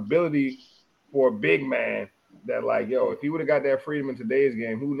lot of ability for a big man that, like, yo, if he would have got that freedom in today's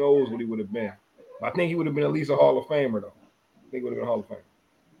game, who knows what he would have been. I think he would have been at least a Hall of Famer, though. I think he would have been a Hall of Famer.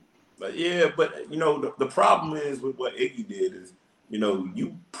 But yeah, but the problem is with what Iggy did is,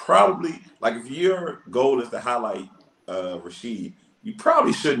 you probably, like, if your goal is to highlight Rasheed, you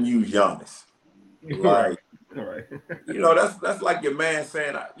probably shouldn't use Giannis. Like, right. That's like your man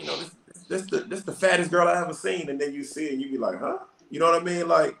saying, this the fattest girl I ever seen, and then you see it and you be like, huh? You know what I mean?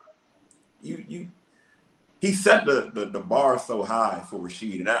 Like, he set the bar so high for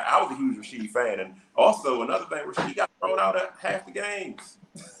Rasheed, and I was a huge Rasheed fan. And also another thing, Rasheed got thrown out at half the games.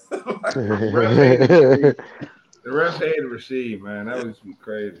 The ref hated Rasheed, man. That was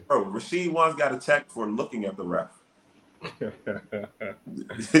crazy. Bro, Rasheed once got attacked for looking at the ref.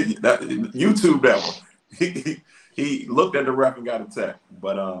 YouTube that one. He looked at the ref and got attacked.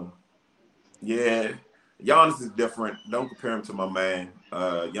 But yeah, Giannis is different. Don't compare him to my man.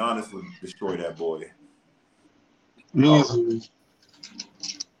 Giannis would destroy that boy.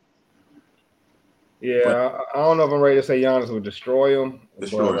 Yeah, I don't know if I'm ready to say Giannis would destroy him.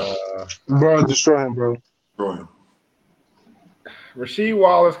 Destroy him. Bro, destroy him, bro. Destroy him. Rasheed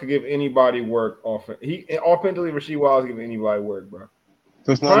Wallace could give anybody work. Offensively, Rasheed Wallace give anybody work, bro.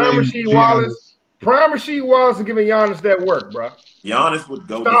 Prime Rasheed Wallace is giving Giannis that work, bro. Giannis would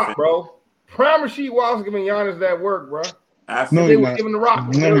go. Stop, bro. Prime Rasheed Wallace giving Giannis that work, bro. Absolutely. They were giving the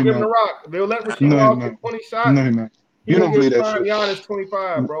rock. They were giving the rock. They'll let Rasheed Wallace get 20 shots. No, man. You don't believe that shit. Giannis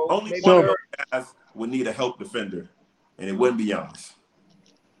 25, bro. Only one of those guys would need a help defender, and it wouldn't be Giannis.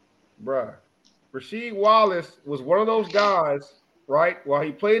 Bruh. Rasheed Wallace was one of those guys, right, while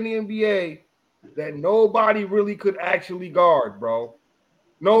he played in the NBA, that nobody really could actually guard, bro.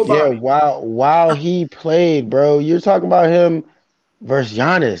 Nobody. Yeah, while he played, bro, you're talking about him versus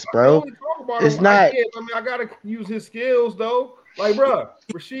Giannis, bro. It's not. I gotta use his skills though. Like, bro,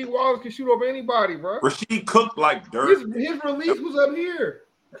 Rasheed Wallace can shoot over anybody, bro. Rasheed cooked like dirt. His release was up here.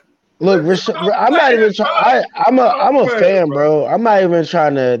 Look, I'm not even trying. I'm a fan, bro. I'm not even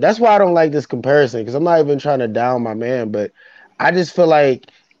trying to. That's why I don't like this comparison, because I'm not even trying to down my man. But I just feel like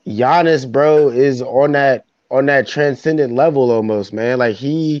Giannis, bro, is on that transcendent level almost, man. Like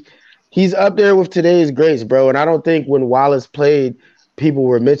he's up there with today's greats, bro. And I don't think when Wallace played, people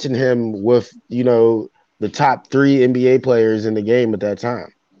were mentioning him with the top 3 NBA players in the game at that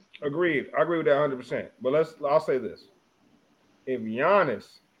time. Agreed. I agree with that 100%. But I'll say this. if Giannis,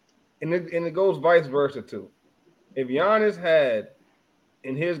 and it goes vice versa too. If Giannis had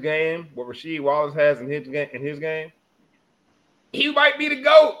in his game what Rasheed Wallace has in his game, he might be the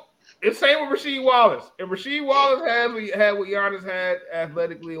GOAT. It's same with Rasheed Wallace. If Rasheed Wallace had what Giannis had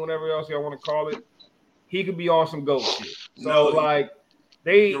athletically, whatever else y'all want to call it, he could be on some GOAT shit. So like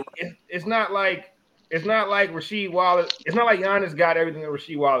it's not like Rasheed Wallace. It's not like Giannis got everything that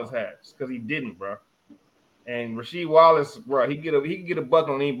Rasheed Wallace has because he didn't, bro. And Rasheed Wallace, bro, he can get a bucket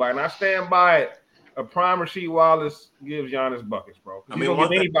on anybody. And I stand by it. A prime Rasheed Wallace gives Giannis buckets, bro. He's gonna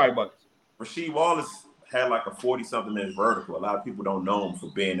give anybody buckets. Rasheed Wallace had like a 40-something minute vertical. A lot of people don't know him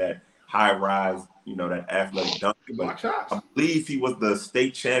for being that high rise, that athletic dunk. Block shots. I believe he was the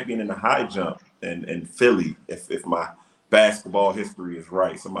state champion in the high jump in Philly, if my basketball history is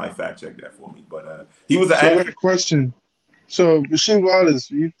right. Somebody fact check that for me. But he was I got a question. So Rasheed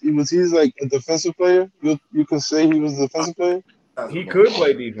Wallace, he's like a defensive player? You can say he was a defensive player? He could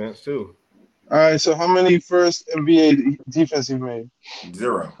play defense too. All right, so how many first NBA defense he made?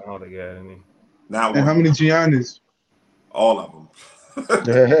 0. I don't think he had any. Now, and how many Giannis? All of them.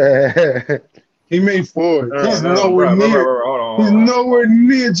 He made 4. He's nowhere near. He's nowhere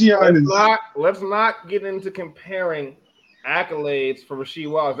near Giannis. Let's not get into comparing accolades for Rasheed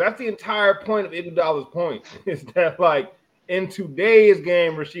Wallace. That's the entire point of Iguodala's point. Is that like in today's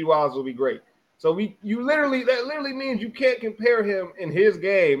game, Rasheed Wallace will be great. So that literally means you can't compare him in his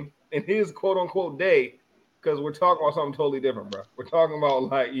game, in his quote unquote day, because we're talking about something totally different, bro. We're talking about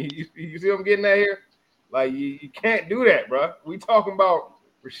like you see what I'm getting at here? Like you can't do that, bro. We talking about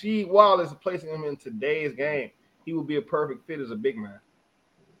Rasheed Wallace placing him in today's game. He would be a perfect fit as a big man.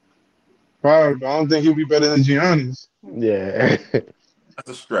 Right, but I don't think he'll be better than Giannis. Yeah. That's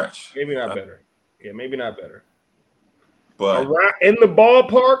a stretch. Maybe not better. Yeah, maybe not better. But in the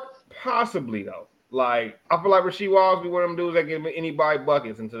ballpark, possibly though. Like I feel like Rasheed Wallace be one of them dudes that give anybody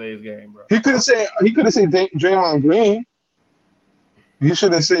buckets in today's game, bro. He could have said Draymond Green. He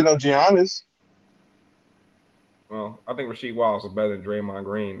shouldn't say no Giannis. Well, I think Rasheed Wallace is better than Draymond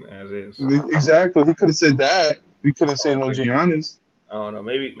Green as is. Exactly. He could have said that. He couldn't say no Giannis. I don't know.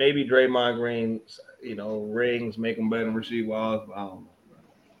 Maybe Draymond Green's, rings make him better than Rasheed Wallace. But I don't know.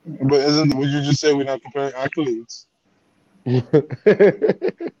 But isn't what you just said we're not comparing accolades?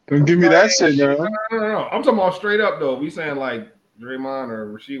 Don't give me that shit, bro. No. I'm talking about straight up though. We saying like Draymond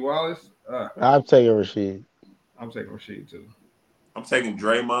or Rasheed Wallace. I'm taking Rasheed. I'm taking Rasheed too. I'm taking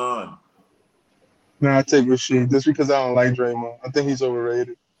Draymond. Nah, I take Rasheed just because I don't like Draymond. I think he's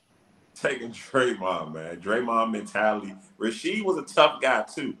overrated. Taking Draymond, man. Draymond mentality. Rasheed was a tough guy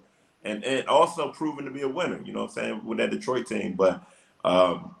too, and also proven to be a winner. You know what I'm saying, with that Detroit team. But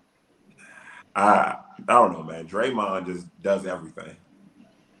I don't know, man. Draymond just does everything.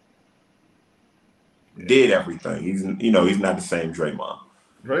 Yeah. Did everything. He's not the same Draymond.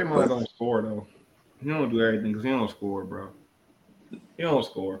 Draymond don't score though. He don't do everything because he don't score, bro. He don't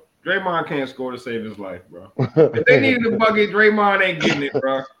score. Draymond can't score to save his life, bro. If they needed a bucket, Draymond ain't getting it,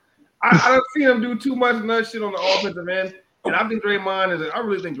 bro. I don't see him do too much nut shit on the offensive end, and I think I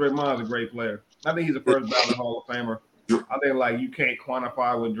really think Draymond is a great player. I think he's a first ballot Hall of Famer. I think like you can't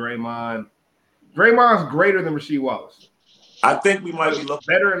quantify with Draymond. Draymond's greater than Rasheed Wallace. I think we might be looking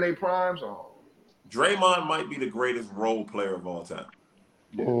better in their primes. Draymond might be the greatest role player of all time.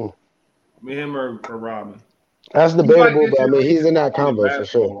 Yeah. Me, him, or Rodman. That's debatable, but I mean he's in that combo for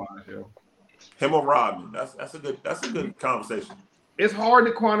sure. Him or Rodman. That's a good conversation. It's hard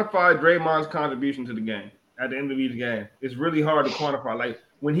to quantify Draymond's contribution to the game at the end of each game. It's really hard to quantify. Like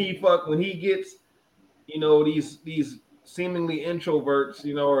when he gets, these seemingly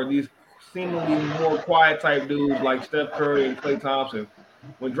introverts, or these seemingly more quiet type dudes like Steph Curry and Klay Thompson.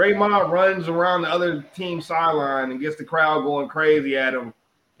 When Draymond runs around the other team's sideline and gets the crowd going crazy at him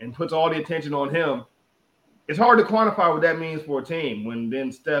and puts all the attention on him, it's hard to quantify what that means for a team when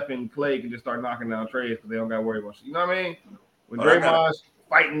then Steph and Klay can just start knocking down trades because they don't got to worry about shit. You know what I mean? When Draymond's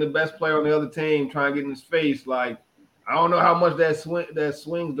fighting the best player on the other team, trying to get in his face, like, I don't know how much that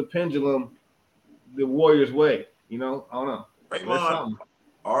swings the pendulum the Warriors' way. I don't know. Draymond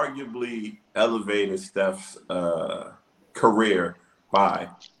arguably elevated Steph's career by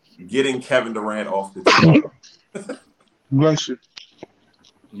getting Kevin Durant off the team. Bless you.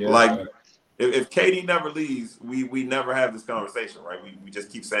 Yeah. Like, if KD never leaves, we never have this conversation, right? We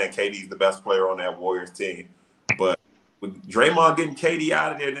just keep saying KD's the best player on that Warriors team. But with Draymond getting KD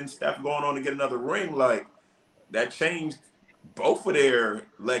out of there and then Steph going on to get another ring, like, that changed both of their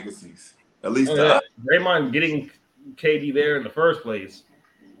legacies. At least Draymond getting KD there in the first place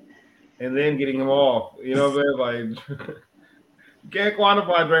and then getting him off. You know what I'm saying? Like, you can't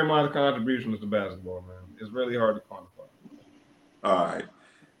quantify Draymond's contribution to basketball, man. It's really hard to quantify. All right.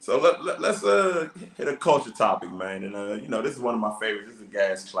 So let's hit a culture topic, man. And this is one of my favorites. This is a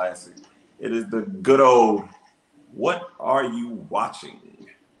gas classic. It is the good old "What are you watching?"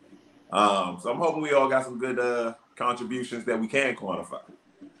 So I'm hoping we all got some good contributions that we can quantify.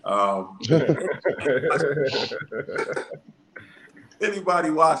 Um,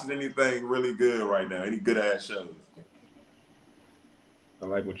 anybody watching anything really good right now? Any good ass shows? I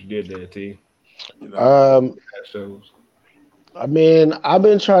like what you did there, T. You know, That shows. I mean, I've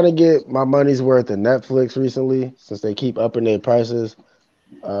been trying to get my money's worth of Netflix recently since they keep upping their prices.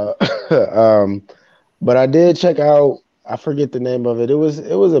 Uh, um, but I did check out. I forget the name of it. It was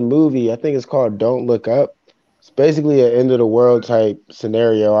a movie. I think it's called Don't Look Up. It's basically an end of the world type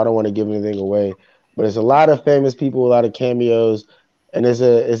scenario. I don't want to give anything away, but it's a lot of famous people, a lot of cameos, and it's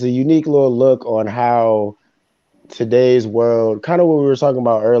a unique little look on how today's world, kind of what we were talking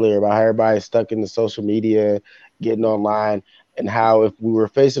about earlier, about how everybody's stuck in the social media, getting online, and how if we were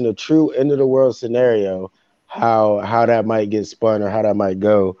facing a true end of the world scenario, how that might get spun or how that might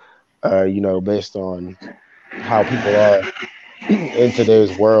go, based on how people are in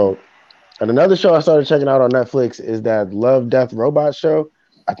today's world. And another show I started checking out on Netflix is that Love, Death, Robot show.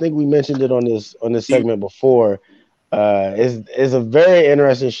 I think we mentioned it on this segment before. Is a very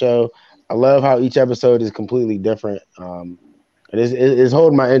interesting show. I love how each episode is completely different. It's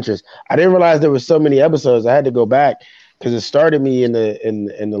holding my interest. I didn't realize there was so many episodes. I had to go back because it started me in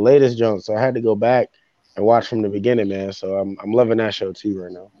the latest jump, so I had to go back and watch from the beginning, man. So I'm loving that show too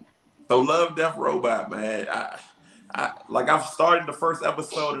right now. so Love, Death, Robot, man. I've started the first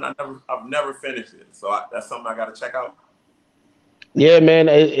episode and I've never finished it. So that's something I got to check out. Yeah, man.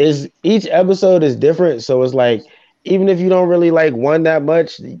 It is each episode is different, so it's like even if you don't really like one that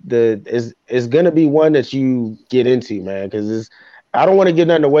much, the is gonna be one that you get into, man. Because it's I don't want to give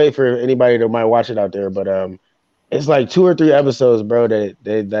nothing away for anybody that might watch it out there, but it's like 2 or 3 episodes, bro.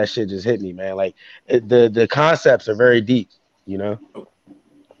 That shit just hit me, man. Like the concepts are very deep, you know.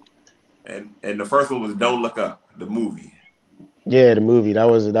 And the first one was Don't Look Up, the movie. Yeah, the movie that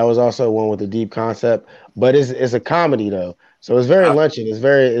was also one with a deep concept, but it's a comedy though, so it's very I, luncheon. It's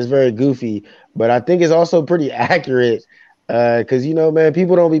very goofy, but I think it's also pretty accurate. Because man,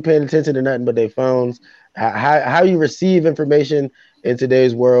 people don't be paying attention to nothing but their phones. How you receive information in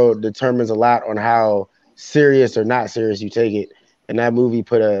today's world determines a lot on how serious or not serious you take it. And that movie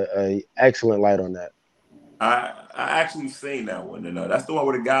put a excellent light on that. I actually seen that one. That's the one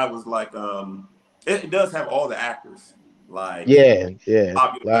where the guy was like, it does have all the actors, like Yeah, yeah.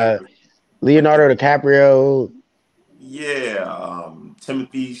 popular actors. Leonardo DiCaprio. Yeah,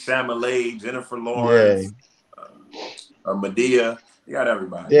 Timothy Chalamet, Jennifer Yeah, Lawrence, Medea. You got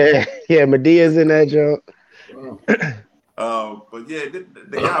everybody. yeah, yeah. Medea's in that joke. But yeah, the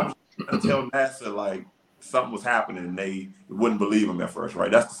guy was trying to tell NASA like something was happening, and they wouldn't believe him at first,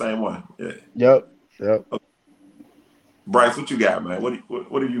 right? That's the same one. Yeah. Yep, yep. Bryce, what you got, man?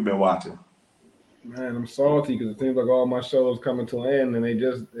 What have you been watching? Man, I'm salty because it seems like all my shows coming to an end, and it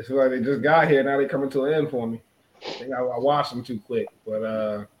feels like they just got here. Now they coming to an end for me. I think I watched them too quick. But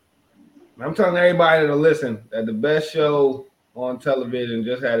I'm telling everybody to listen that the best show on television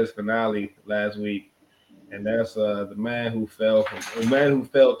just had its finale last week, and that's the man who fell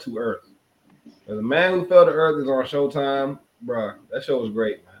to Earth. The Man Who Fell to Earth is on Showtime, bruh. That show was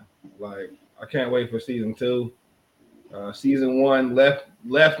great, man. Like I can't wait for season 2. Season 1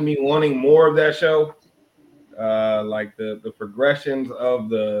 left me wanting more of that show. Like the progressions of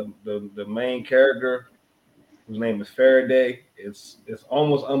the main character, whose name is Faraday. It's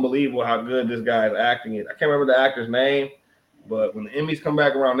almost unbelievable how good this guy is acting it. I can't remember the actor's name, but when the Emmys come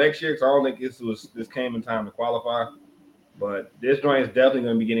back around next year, because I don't think this came in time to qualify. But this joint is definitely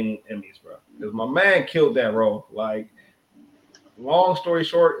going to be getting Emmys, bro. Because my man killed that role. Like, long story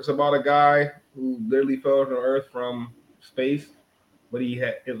short, it's about a guy who literally fell to Earth from space, but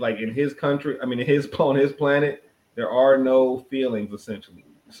it's like in his country. I mean, on his planet, there are no feelings essentially.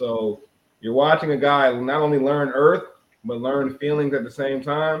 So you're watching a guy not only learn Earth but learn feelings at the same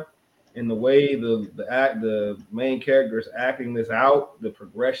time. And the way the main character is acting this out, the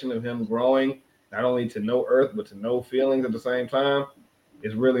progression of him growing not only to know Earth but to know feelings at the same time,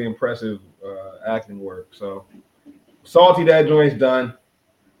 is really impressive acting work. So salty that joint's done.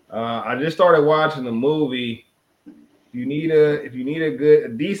 I just started watching the movie. If you need a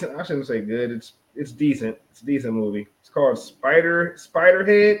decent, I shouldn't say good. It's decent. It's a decent movie. It's called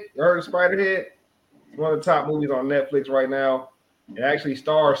Spiderhead. You heard of Spiderhead? It's one of the top movies on Netflix right now. It actually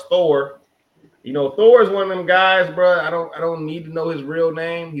stars Thor. Thor is one of them guys, bro. I don't need to know his real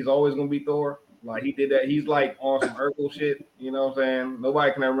name. He's always gonna be Thor. Like he did that. He's like on some Urkel shit. You know what I'm saying?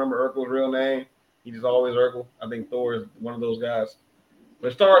 Nobody can remember Urkel's real name. He just always Urkel. I think Thor is one of those guys.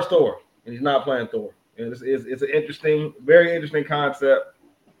 But it stars Thor, and he's not playing Thor. And it's an interesting, very interesting concept.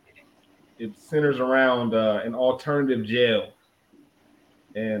 It centers around an alternative jail,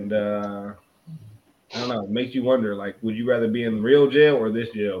 and I don't know. It makes you wonder, like, would you rather be in real jail or this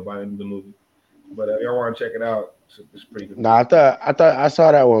jail by the end of the movie? But if y'all want to check it out, it's pretty good. No, I thought I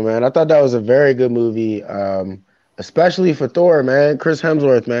saw that one, man. I thought that was a very good movie, especially for Thor, man. Chris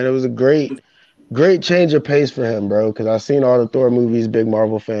Hemsworth, man. It was a great change of pace for him, bro. Because I've seen all the Thor movies, big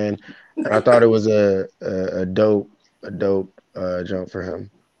Marvel fan, and I thought it was a dope jump for him.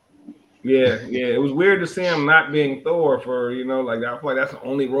 Yeah. It was weird to see him not being Thor for, like, I feel like that's the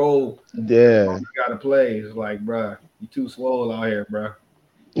only role Yeah. you got to play. It's like, bruh, you too swole out here, bruh.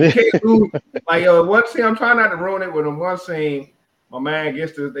 You can't do, like, one scene, I'm trying not to ruin it with him. One scene, my man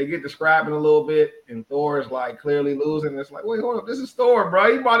they get describing a little bit, and Thor is, like, clearly losing. It's like, wait, hold up, this is Thor,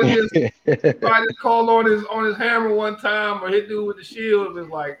 bro. He about to just called on his hammer one time or hit dude with the shield. It's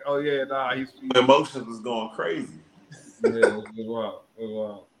like, oh, yeah, nah. He's emotions was going crazy. Yeah, it was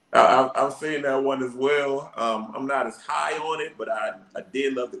wild. I'm saying that one as well. I'm not as high on it, but I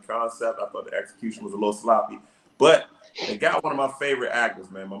did love the concept. I thought the execution was a little sloppy. But they got one of my favorite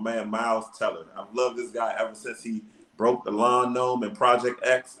actors, man, my man Miles Teller. I've loved this guy ever since he broke the lawn gnome in Project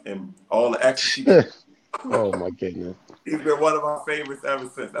X and all the execution. Oh, my goodness. He's been one of my favorites ever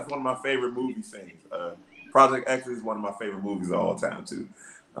since. That's one of my favorite movie scenes. Project X is one of my favorite movies of all time, too.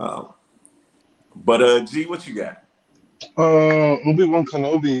 But G, what you got? Obi-Wan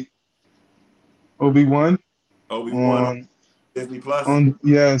Kenobi. Obi-Wan on Disney Plus.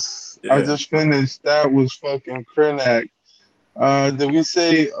 Yes, yeah. I just finished. That was fucking Krenak. Did we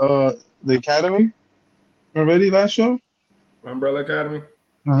say the Academy already last show? Umbrella Academy.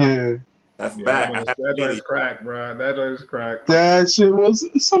 Yeah, that's back. That joint's crack, bro. That joint's crack. That shit was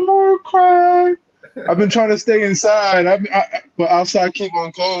some more crack. I've been trying to stay inside. But outside keep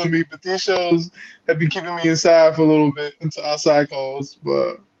on calling me. But these shows have been keeping me inside for a little bit until outside calls.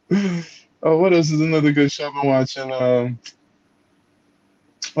 But what else is another good show I've been watching?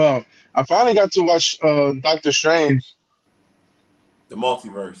 Well, I finally got to watch Doctor Strange. The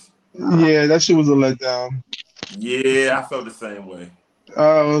Multiverse. Yeah, that shit was a letdown. Yeah, I felt the same way.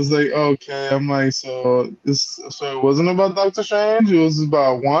 I was like, okay. I'm like, so it wasn't about Doctor Strange. It was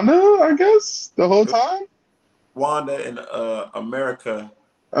about Wanda, I guess, the whole time. Wanda and America.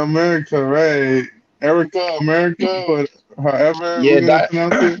 America, right? America, or however. Yeah,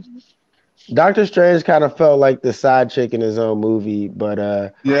 Doctor Strange kind of felt like the side chick in his own movie, but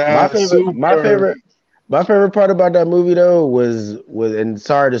yeah, my favorite part about that movie though was and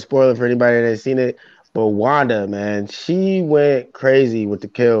sorry to spoil it for anybody that ain't seen it. But Wanda, man, she went crazy with the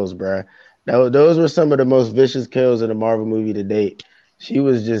kills, bro. Those were some of the most vicious kills in a Marvel movie to date. She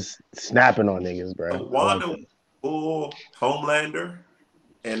was just snapping on niggas, bro. Wanda, Homelander,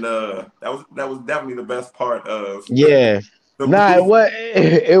 and that was definitely the best part of. Yeah,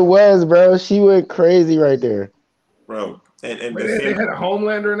 it was, bro. She went crazy right there, bro. And they had a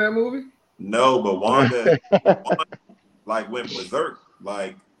Homelander in that movie. No, but Wanda like went berserk,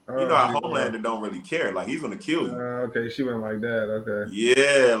 like. You know how Homelander don't really care. Like, he's going to kill you. Okay, she went like that. Okay.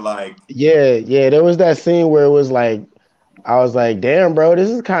 Yeah, like. Yeah. There was that scene where it was like, I was like, damn, bro, this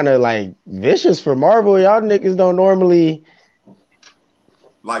is kind of like vicious for Marvel. Y'all niggas don't normally.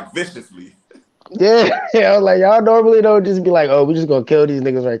 Like, viciously. Yeah. I was like, y'all normally don't just be like, oh, we just going to kill these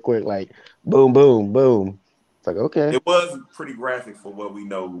niggas right quick. Like, boom, boom, boom. It's like, okay. It was pretty graphic for what we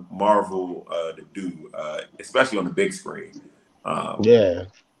know Marvel to do, especially on the big screen. Yeah.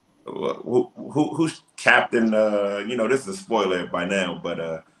 Who's Captain? This is a spoiler by now,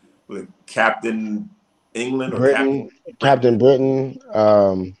 but Captain England or Britain, Captain Britain.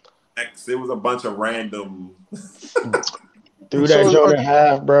 It was a bunch of random. Threw that joint in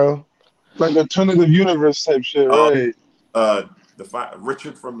half, bro. Like alternative universe type shit, right?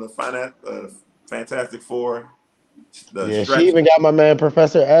 Richard from the Fantastic Four. She even got my man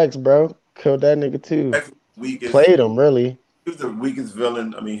Professor X, bro. Killed that nigga too. Played him really. He was the weakest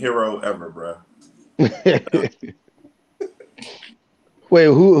hero ever, bro. Wait,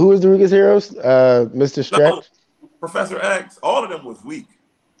 who was the weakest heroes? Mr. Stretch? No, Professor X. All of them was weak.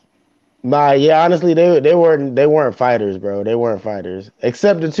 Nah, yeah, honestly, they weren't fighters, bro. They weren't fighters.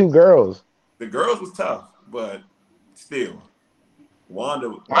 Except the two girls. The girls was tough, but still.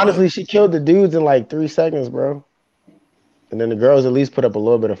 Wanda. Honestly, she killed the dudes in like 3 seconds, bro. And then the girls at least put up a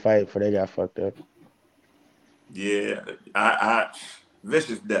little bit of fight before they got fucked up. Yeah, I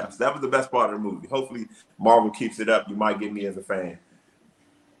vicious deaths. That was the best part of the movie. Hopefully, Marvel keeps it up. You might get me as a fan.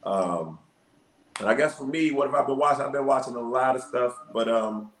 And I guess for me, what have I been watching? I've been watching a lot of stuff, but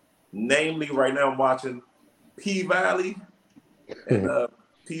Namely, right now I'm watching P-Valley, and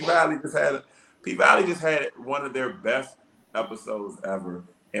P-Valley just had one of their best episodes ever,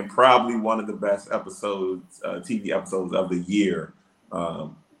 and probably one of the best episodes, TV episodes of the year,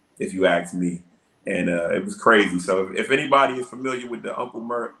 if you ask me. And it was crazy. So if anybody is familiar with the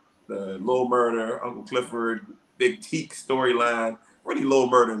the Lil Murder, Uncle Clifford, Big Teak storyline, really Lil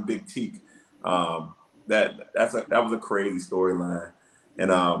Murder and Big Teak, that was a crazy storyline. And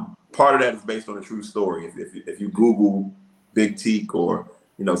part of that is based on a true story. If you Google Big Teak or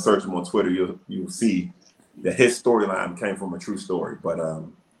search him on Twitter, you'll see that his storyline came from a true story. But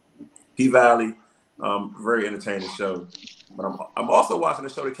P-Valley, very entertaining show. But I'm also watching a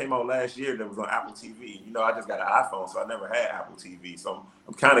show that came out last year that was on Apple TV. I just got an iPhone, so I never had Apple TV. So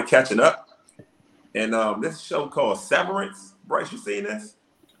I'm kind of catching up. And this show called Severance. Bryce, you seen this?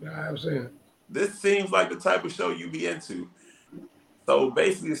 Yeah, I have seen it. This seems like the type of show you'd be into. So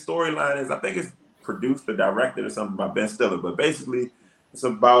basically the storyline is, I think it's produced or directed or something by Ben Stiller, but basically it's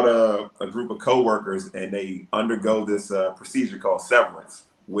about a group of coworkers, and they undergo this procedure called severance,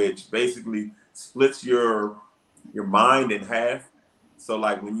 which basically splits your mind in half. So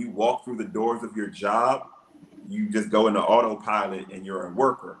like when you walk through the doors of your job, you just go into autopilot and you're a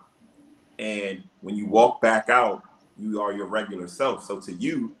worker. And when you walk back out, you are your regular self. So to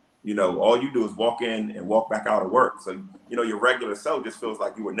you, all you do is walk in and walk back out of work. So, your regular self just feels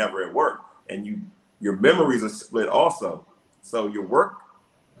like you were never at work. And your memories are split also. So your work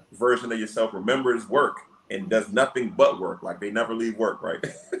version of yourself remembers work and does nothing but work. Like they never leave work, right?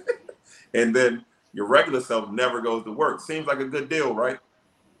 And then your regular self never goes to work. Seems like a good deal, right?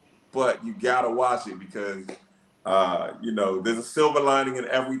 But you gotta watch it because there's a silver lining in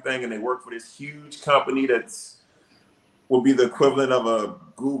everything, and they work for this huge company will be the equivalent of a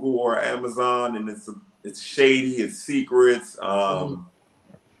Google or Amazon, and it's shady, it's secrets.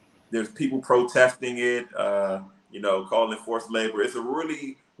 There's people protesting it, calling it forced labor. It's a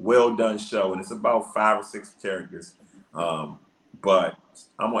really well done show, and it's about 5 or 6 characters. But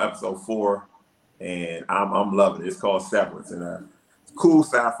I'm on episode 4. And I'm loving it. It's called Severance, and it's cool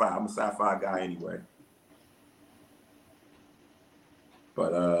sci-fi. I'm a sci-fi guy anyway.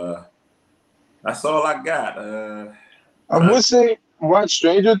 But that's all I got. I would say watch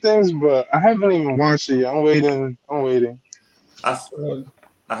Stranger Things, but I haven't even watched it yet. I'm waiting. I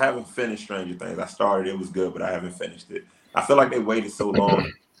haven't finished Stranger Things. I started. It was good, but I haven't finished it. I feel like they waited so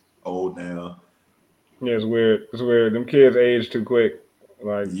long. Old now. Yeah, it's weird. Them kids age too quick.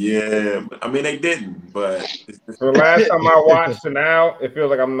 Yeah, I mean they didn't, but the last time I watched to now, it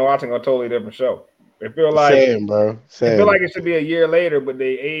feels like I'm watching a totally different show. It feels like same, bro. Same. It feels like it should be a year later, but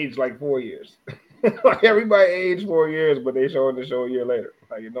they age like 4 years. Like everybody aged 4 years, but they showing the show a year later.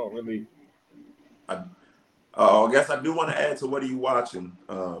 Like you don't really. I guess I do want to add to what are you watching?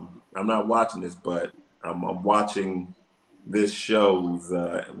 I'm not watching this, but I'm watching this show's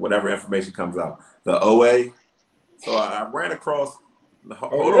whatever information comes out. The OA. So I ran across.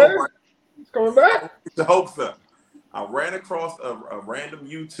 Hold on, it's coming back. Get your hopes up. I ran across a random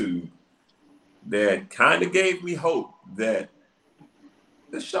YouTube that kind of gave me hope that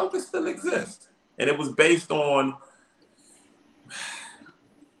the show can still exist, and it was based on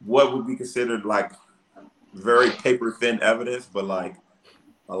what would be considered like very paper thin evidence, but like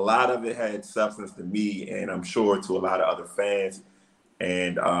a lot of it had substance to me, and I'm sure to a lot of other fans.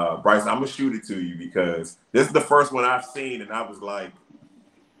 And Bryce, I'm gonna shoot it to you because this is the first one I've seen, and I was like,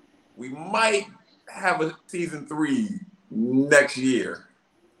 we might have a season 3 next year,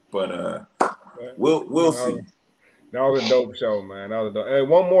 but we'll see. That was a dope show, man. That was a dope. And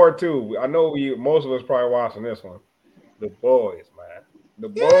one more too. I know most of us probably watching this one. The Boys, man. The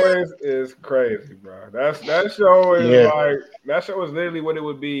Boys is crazy, bro. That show is that show is literally what it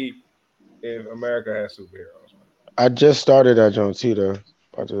would be if America had superheroes. Man. I just started that John Tito.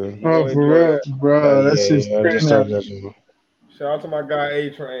 For real, bro. That's just crazy. Shout out to my guy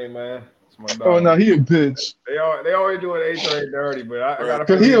A-Train, man. It's my dog. Oh no, he a bitch. They always doing A-Train dirty, but I got a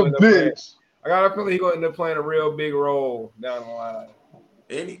feeling he a bitch. I got a feeling he's going to end up playing a real big role down the line.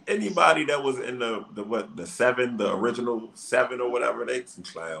 Anybody that was in the original 7 or whatever, they some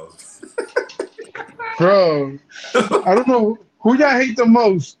clowns. Bro, I don't know who y'all hate the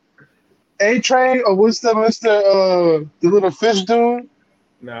most. A-Train or what's the little fish dude?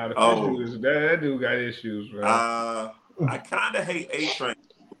 Nah, the fish dude, that dude got issues, bro. I kind of hate A-Train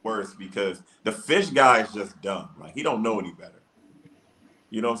worse because the fish guy is just dumb. Like, he don't know any better.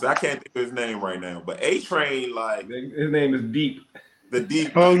 You know what I'm saying? I can't think of his name right now. But A-Train, like... His name is Deep. The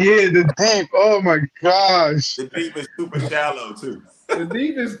Deep. Oh, yeah, the Deep. Oh, my gosh. The Deep is super shallow, too. The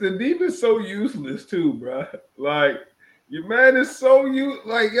deep is so useless, too, bro. Like, Your man is so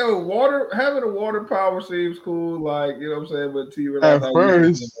like water having a water power seems cool, like you know what I'm saying, but T realize At how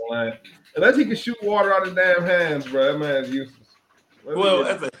first. useless it is. Unless he can shoot water out of damn hands, bro. That man's useless. Well,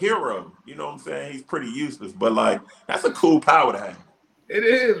 as a hero, you know what I'm saying? He's pretty useless, but like that's a cool power to have. It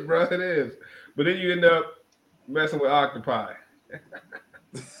is, bro. It is. But then you end up messing with octopi.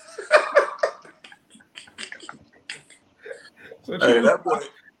 So That boy,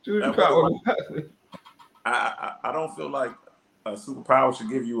 I don't feel like a superpower should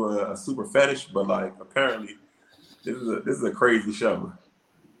give you a super fetish, but like apparently this is a crazy show.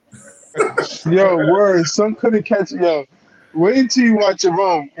 Yo, word. Some couldn't catch it. Yo, wait until you watch it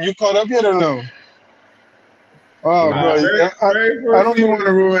wrong. You caught up yet or no? Oh, bro. I don't even want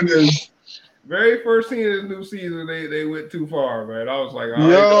to ruin this. Very first scene of this new season, they went too far, man. I was like,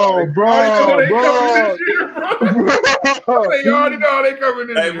 yo, bro. They already know they coming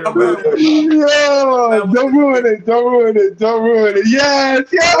this year, bro. Yo, don't ruin it.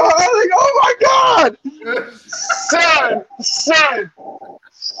 Yes, yo. I was like, oh my God.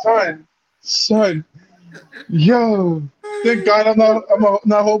 Son. Yo. Thank God I'm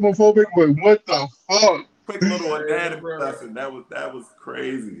not homophobic, but what the fuck? Quick little anatomy lesson. That was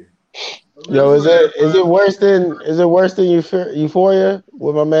crazy. Yo, is it worse than Euphoria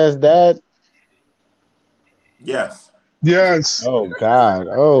with my man's dad? Yes. Oh God.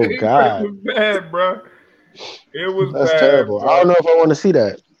 It was bad, bro. It was That's bad, terrible. bro. I don't know if I want to see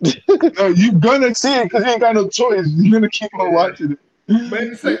that. No, you're gonna see it because you ain't got no choice. You're gonna keep on watching it. But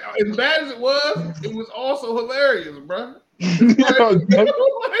as bad as it was also hilarious, bro. Like, why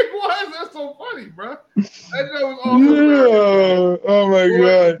is that so funny, bro? That was also hilarious. Oh my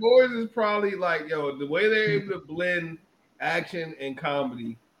God. Boys is probably like, the way they're able to blend action and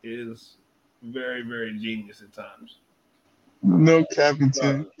comedy is very, very genius at times. No capping.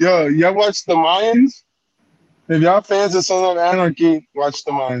 Yo, y'all watch The Mayans? If y'all fans of Sons of Anarchy, watch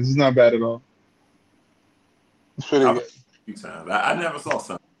The Mayans. It's not bad at all. It's pretty good. I never saw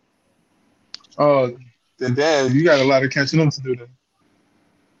something. Oh, then you got a lot of catching up to do then.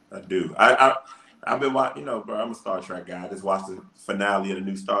 I do. I've been watching, bro, I'm a Star Trek guy. I just watched the finale of the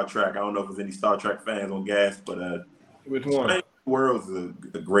new Star Trek. I don't know if there's any Star Trek fans on gas, but which one? Strange New Worlds is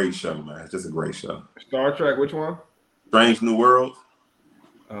a great show, man. It's just a great show. Star Trek, which one? Strange New Worlds.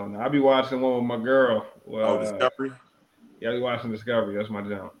 Oh, no, I'll be watching one with my girl. Well, Discovery? Yeah, I'll be watching Discovery. That's my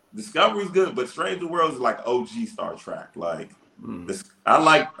jam. Discovery's good, but Strange New Worlds is like OG Star Trek. Like, I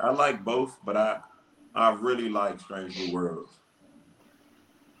like both, but I really like Strange New Worlds.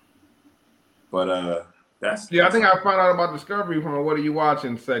 But I think I found out about Discovery from a What Are You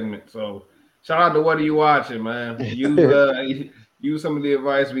Watching segment. So shout out to What Are You Watching, man. Use some of the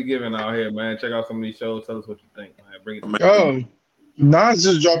advice we giving out here, man. Check out some of these shows. Tell us what you think, man. Bring it. Oh, Nas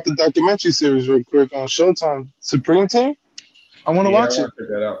just dropped the documentary series real quick on Showtime. Supreme Team. I want to watch it.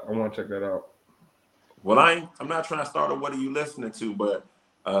 I want to check that out. Well, I'm not trying to start a What Are You Listening To, but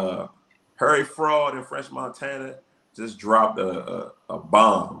Harry Fraud and French Montana just dropped a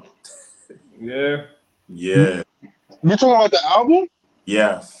bomb. Yeah. Yeah. You talking about the album?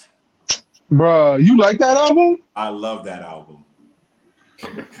 Yes. Bruh, you like that album? I love that album.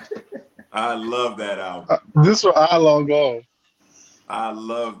 This is where I log on. I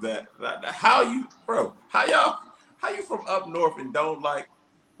love that. How you from up north and don't like,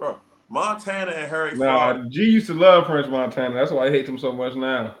 bro? Montana and Harry Fraud. G used to love French Montana. That's why I hate him so much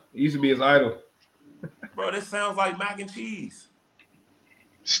now. He used to be his idol. Bro, this sounds like mac and cheese.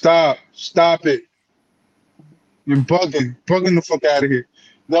 Stop it. You're bugging the fuck out of here.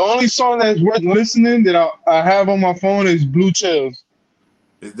 The only song that's worth listening that I have on my phone is Blue Chills.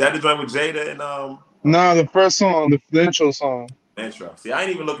 Is that the joint with Jada and Nah, the first song, the intro song. Intro. See, I ain't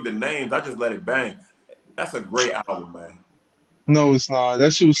even look at the names. I just let it bang. That's a great album, man. No, it's not.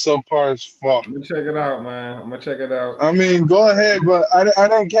 That shit was subpar as fuck. I'm gonna check it out, man. I'm gonna check it out. I mean, go ahead, but I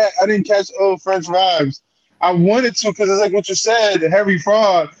didn't catch old French vibes. I wanted to because it's like what you said, the Harry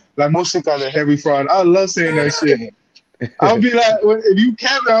Fraud, la música de Harry Fraud. I love saying that shit. I'll be like, if you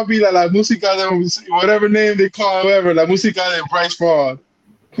cap it, I'll be like, la música de whatever name they call whoever, la música de Bryce Fraud.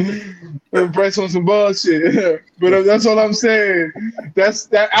 Bryce on some bullshit. But that's all I'm saying.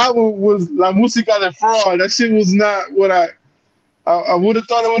 That album was la música de Fraud. That shit was not what I would have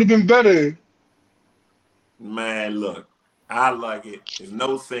thought it would have been better. Man, look, I like it. There's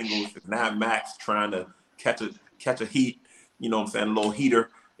no singles. It's not Max trying to catch a heat. You know what I'm saying? A little heater.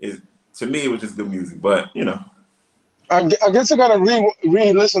 To me, it was just good music. But, I guess I got to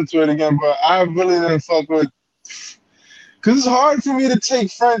re-listen to it again, but I really didn't fuck with. Because it's hard for me to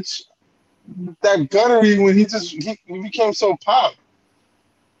take French that guttery when he became so pop.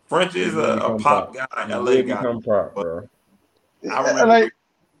 French is a pop guy, LA guy. Pop, bro. I remember. Like,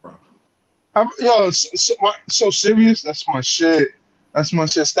 so serious. That's my shit. That's my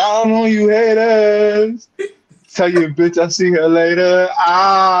shit. Styling on you haters. Tell you, bitch, I see her later.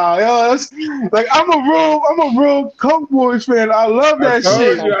 That's like I'm a real Coke Boys fan. I love that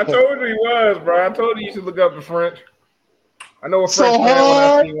shit. I told you he was, bro. I told you should look up the French. I know a So French fan when I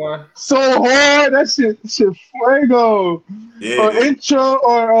hard. see one. So hard. That shit fuego. Yeah, Or dude. intro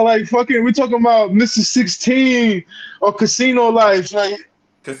or like fucking we're talking about Mr. 16 or Casino Life. Like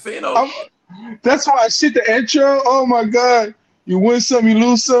Casino. that's my shit, the intro. Oh my god. You win some, you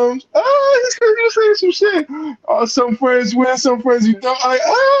lose some. Oh, it's because you saying some shit. Oh, some friends win, some friends you don't. Like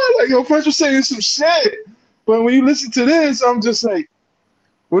your friends were saying some shit. But when you listen to this, I'm just like,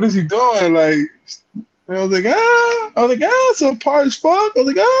 what is he doing? Like, and I was like, so part as fuck. I was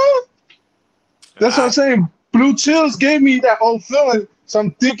like, that's what I'm saying. Blue Chills gave me that old feeling. So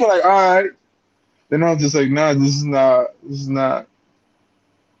I'm thinking like, all right. Then I was just like, nah, this is not.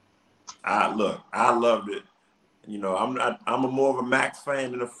 Look, I loved it. You know, I'm a more of a Max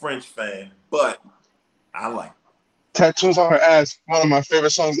fan than a French fan, but I like it. Tattoos on Her Ass, one of my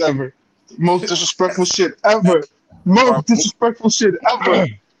favorite songs ever. Most disrespectful shit ever. Most disrespectful shit ever.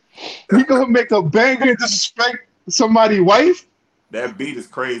 You gonna make a banger and disrespect somebody's wife? That beat is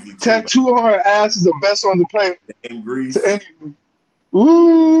crazy too. Tattoo on Her Ass is the best song to play. In Greece. To anyone.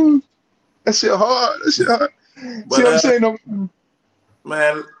 Ooh, that shit hard. But, see what I'm saying?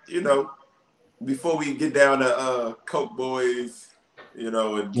 Man, you know, before we get down to Coke Boys, you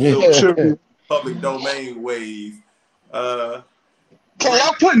know, and public domain ways, can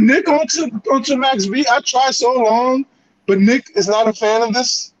y'all put Nick onto Max B? I tried so long, but Nick is not a fan of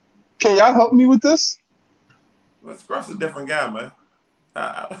this. Can y'all help me with this? Well, Scruff's a different guy, man.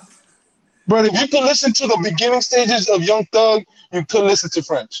 But if you could listen to the beginning stages of Young Thug, you could listen to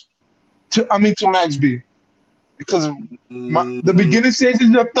French. To Max B. Because the beginning stages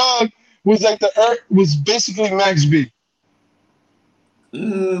of Thug was like was basically Max B.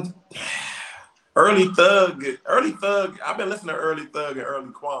 Early Thug. I've been listening to Early Thug and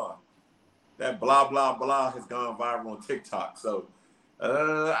Early Quan. That blah blah blah has gone viral on TikTok. So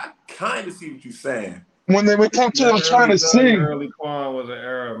I kind of see what you're saying. When they would come to them trying to sing, Early Quan was an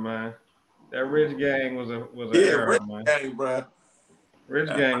era, man. That Rich Gang was an era, Rich man. Gang, bro. Rich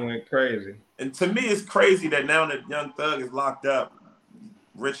Gang went crazy. And to me, it's crazy that now that Young Thug is locked up,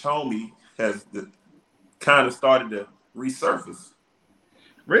 Rich Homie has kind of started to resurface.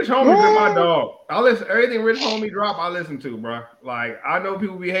 Rich Homie been my dog. I listen everything Rich Homie drop. I listen to, bro. Like I know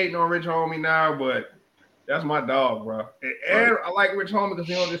people be hating on Rich Homie now, but that's my dog, bro. And I like Rich Homie because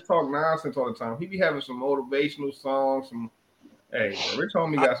he don't just talk nonsense all the time. He be having some motivational songs. Hey, bro, Rich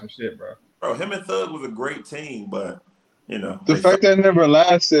Homie got some shit, bro. Bro, him and Thug was a great team, but you know the fact that it never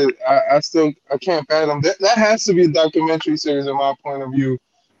lasted, I can't fathom. That has to be a documentary series, in my point of view.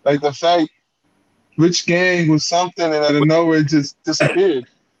 Like the fact Rich Gang was something and out of nowhere it just disappeared.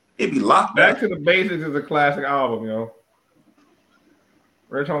 It'd be locked Back to the Basics is a classic album, yo.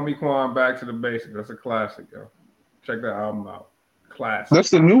 Rich Homie Quan, Back to the Basics. That's a classic, yo. Check that album out. Classic.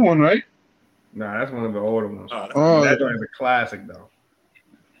 That's the new one, right? Nah, that's one of the older ones. Oh. That joint's a classic, though.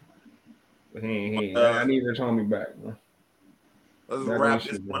 But I need Rich Homie back, man. Let's wrap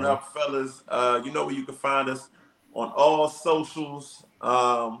this one up, fellas. You know where you can find us on all socials.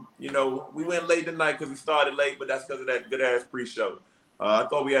 You know, we went late tonight because we started late, but that's because of that good-ass pre-show. I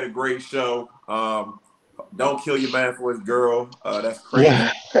thought we had a great show. Don't kill your man for his girl. That's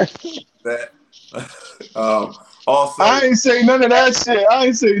crazy. Yeah. Also, I ain't say none of that shit.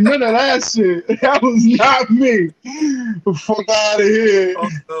 That was not me. Fuck out of here.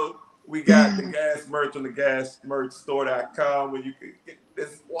 Also, we got the gas merch on the gasmerchstore.com where you can get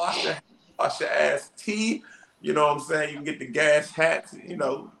this wash your ass tee. You know what I'm saying? You can get the gas hats. You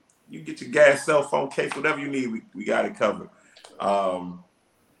know, you can get your gas cell phone case, whatever you need. We got it covered.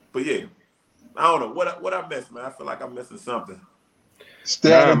 But yeah, I don't know what I missed, man. I feel like I'm missing something.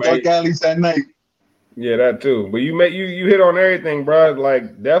 Stay out of dark alleys at night. Yeah, that too. But you hit on everything, bro.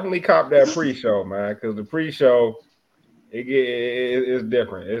 Like definitely cop that pre-show, man, because the pre-show it's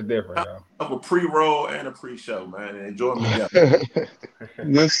different. It's different, yo. I'm a pre-roll and a pre-show, man. And enjoy me together.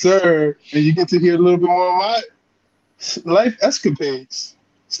 Yes, sir. And you get to hear a little bit more of my life escapades.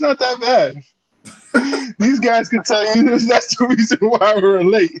 It's not that bad. These guys can tell you that's the reason why we're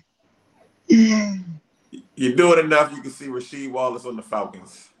late. You do it enough, you can see Rasheed Wallace on the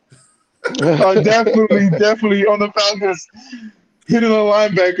Falcons. Definitely on the Falcons, hitting a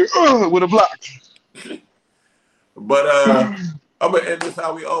linebacker with a block. But I'm gonna end this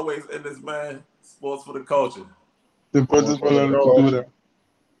how we always end this, man. Sports for the culture. The brothers will